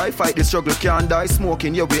go and try, fight the struggle can't die.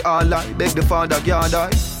 Smoking yeah we all lie, beg the father can't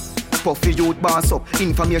die. Puffy youth boss up,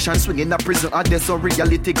 information swinging a prison at this so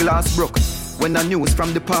reality glass broke. When the news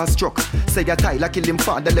from the past struck, say a Tyler kill him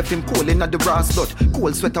father, left him cold in at the brass dot.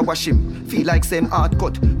 Cold sweater wash him, feel like same hard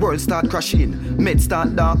cut. World start crashing, med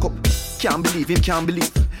start dark up. Can't believe him, can't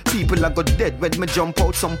believe. People are got dead when me jump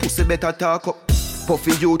out, some pussy better talk up.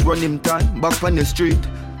 Puffy youth run him time, back on the street.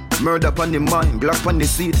 Murder on him mind, Glock on the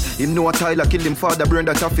seat. Him know a Tyler kill him father, brain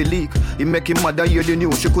that off a leak. He make him mother hear the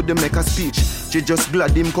news, she couldn't make a speech. She just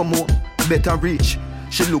glad him come home, better reach.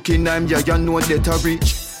 She looking at him, yeah, you know better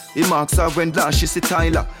reach. He marks her when last she see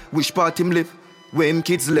Tyler. Which part him live, where him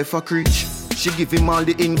kids left a creech. She give him all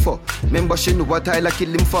the info. Remember she know what Tyler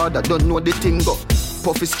kill him father, don't know the thing go.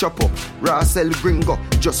 Puffy's chop up, Russell gringo.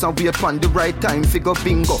 Just a wait on the right time, figure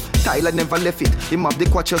bingo. Tyler never left it, him have the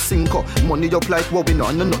quattro cinco. Money up like what we know,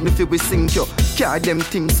 no nothing feel we sink yo. Carry them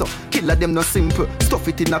things so, killer them no simple. Stuff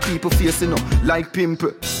it in a people face you know, like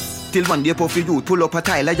pimple. Till one day Puffy youth pull up a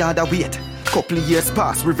Tyler yard a wait. Couple years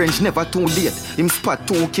pass, revenge never too late. Him spot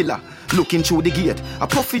two killer, looking through the gate. A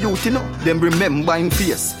Puffy youth you know, them remember him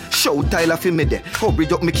face. Show Tyler for me there, hurry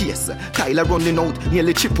up me case. Tyler running out,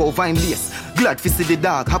 nearly chip over him lace. Glad to see the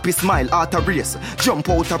dog, happy smile, heart a race. Jump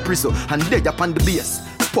out of prison and dead up on the base.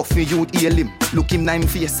 Puffy youth hail him, look him nine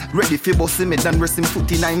face. Ready for bust him head and rest him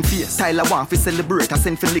foot in nine face. Tyler want to celebrate, I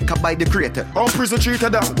send for liquor by the crater. Our prison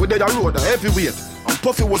treated down, we dead a road, a heavyweight. And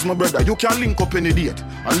Puffy was my brother, you can link up any date.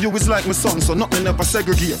 And you is like my son, so nothing never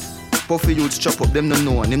segregate. Puffy youths chop up, them no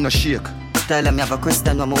know and him no shake. Tyler, me have a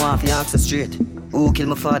question when me want to ask her straight. Who killed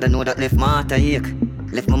my father, know that left my heart a ache.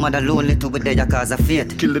 Left my mother lonely to be dead cause of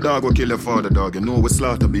fate. Kill the dog or kill your father, dog, you know we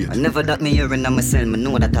slaughter bait. I never that me hearing on myself, me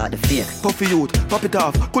know that the fake. Puffy youth, pop it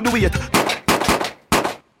off, couldn't wait.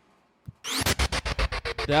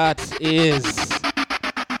 That is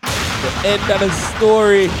the end of the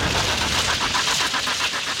story.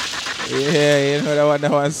 Yeah, you know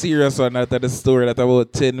that one serious one out of the story. That's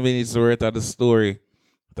about 10 minutes worth of the story.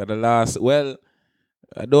 That the last, well,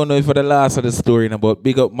 I don't know if for the last of the story, but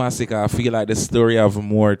Big Up Massacre, I feel like the story have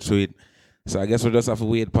more to it. So I guess we'll just have to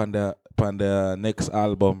wait upon the next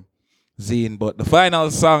album, Zine. But the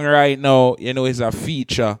final song right now, you know, is a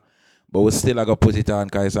feature, but we still are going to put it on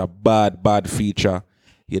because it's a bad feature.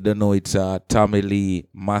 You don't know it's Tommy Lee,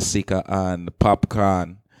 Massacre, and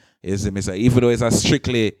Popcorn. Even though it's a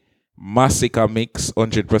strictly Massacre mix,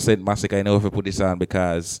 100% Massacre, I know if we put this on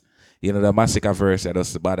because, you know, the Massacre verse is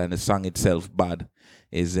just bad and the song itself bad.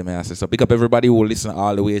 So pick up everybody who listen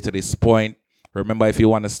all the way to this point. Remember, if you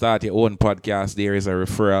want to start your own podcast, there is a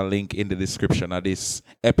referral link in the description of this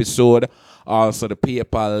episode. Also, the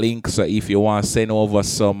PayPal link. So if you want to send over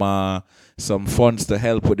some funds to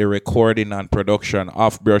help with the recording and production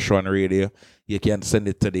of Brush One Radio, you can send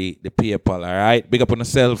it to the PayPal. All right. Big up on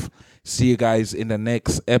yourself. See you guys in the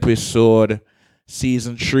next episode.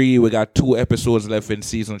 Season 3. We got 2 episodes left in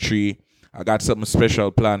season 3. I got something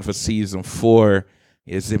special planned for season 4.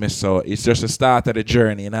 You see me? So it's just the start of the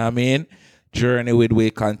journey, you know what I mean? Journey with we,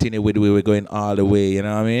 continue with we, we're going all the way, you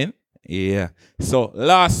know what I mean? Yeah. So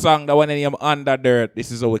last song, the one named Under Dirt. This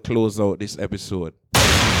is how we close out this episode.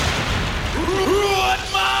 Road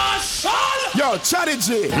Marshal! Yo, Chatty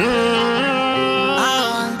G!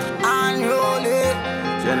 Unroll it.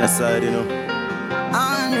 Genocide, you know.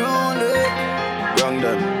 Unroll it. Young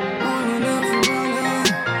them.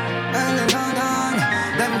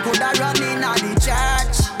 Them coulda run in a the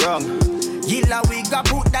church. Wrong. Gilla we got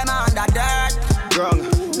put them under dirt. Wrong.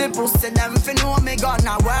 The pussy them fi know me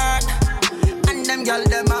gonna work. And them girl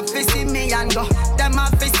them a fi see me and go. Them a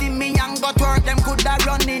fi see me and go to work. Them coulda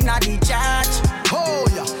run in a the church. Oh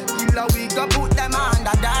yeah. Gilla we got put them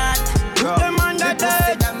under dirt. Put them under dirt. The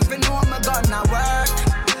pussy them fi know me gonna work.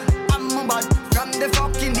 I'm bad from the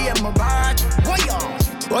fucking day my birth. Why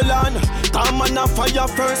Hold on, come on a fire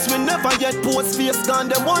first. We never yet post face gone.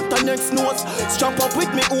 They want the next notes. Strap up with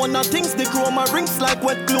me own things. The chroma rings like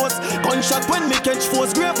wet clothes. Gunshot when me catch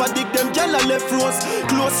force. Grave a dig them gyal a left rose.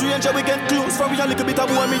 Close range we get close. For we a little bit of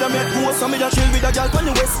boy me da make ghost. And me da chill with a gyal on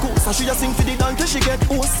the west coast. And she a sing for the dance till she get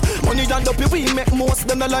host. Money and up we make most.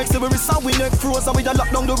 Them the like say we resound we neck froze. And we da lock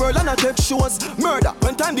down the world and a take shows. Murder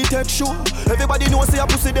when time the take show. Everybody knows say a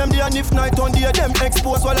pussy them day and if night on day them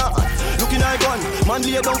expose. Well looking like gun. Man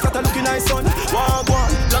don't start looking nice son. Walk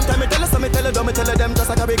one. Long time me tell us, me tell them just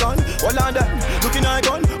like a big gun. All on them, looking like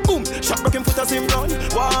gun. Boom, shot broken foot as him run.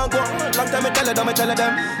 Walk one. Long time me tell them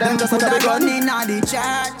just like a big gun. In the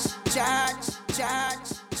church.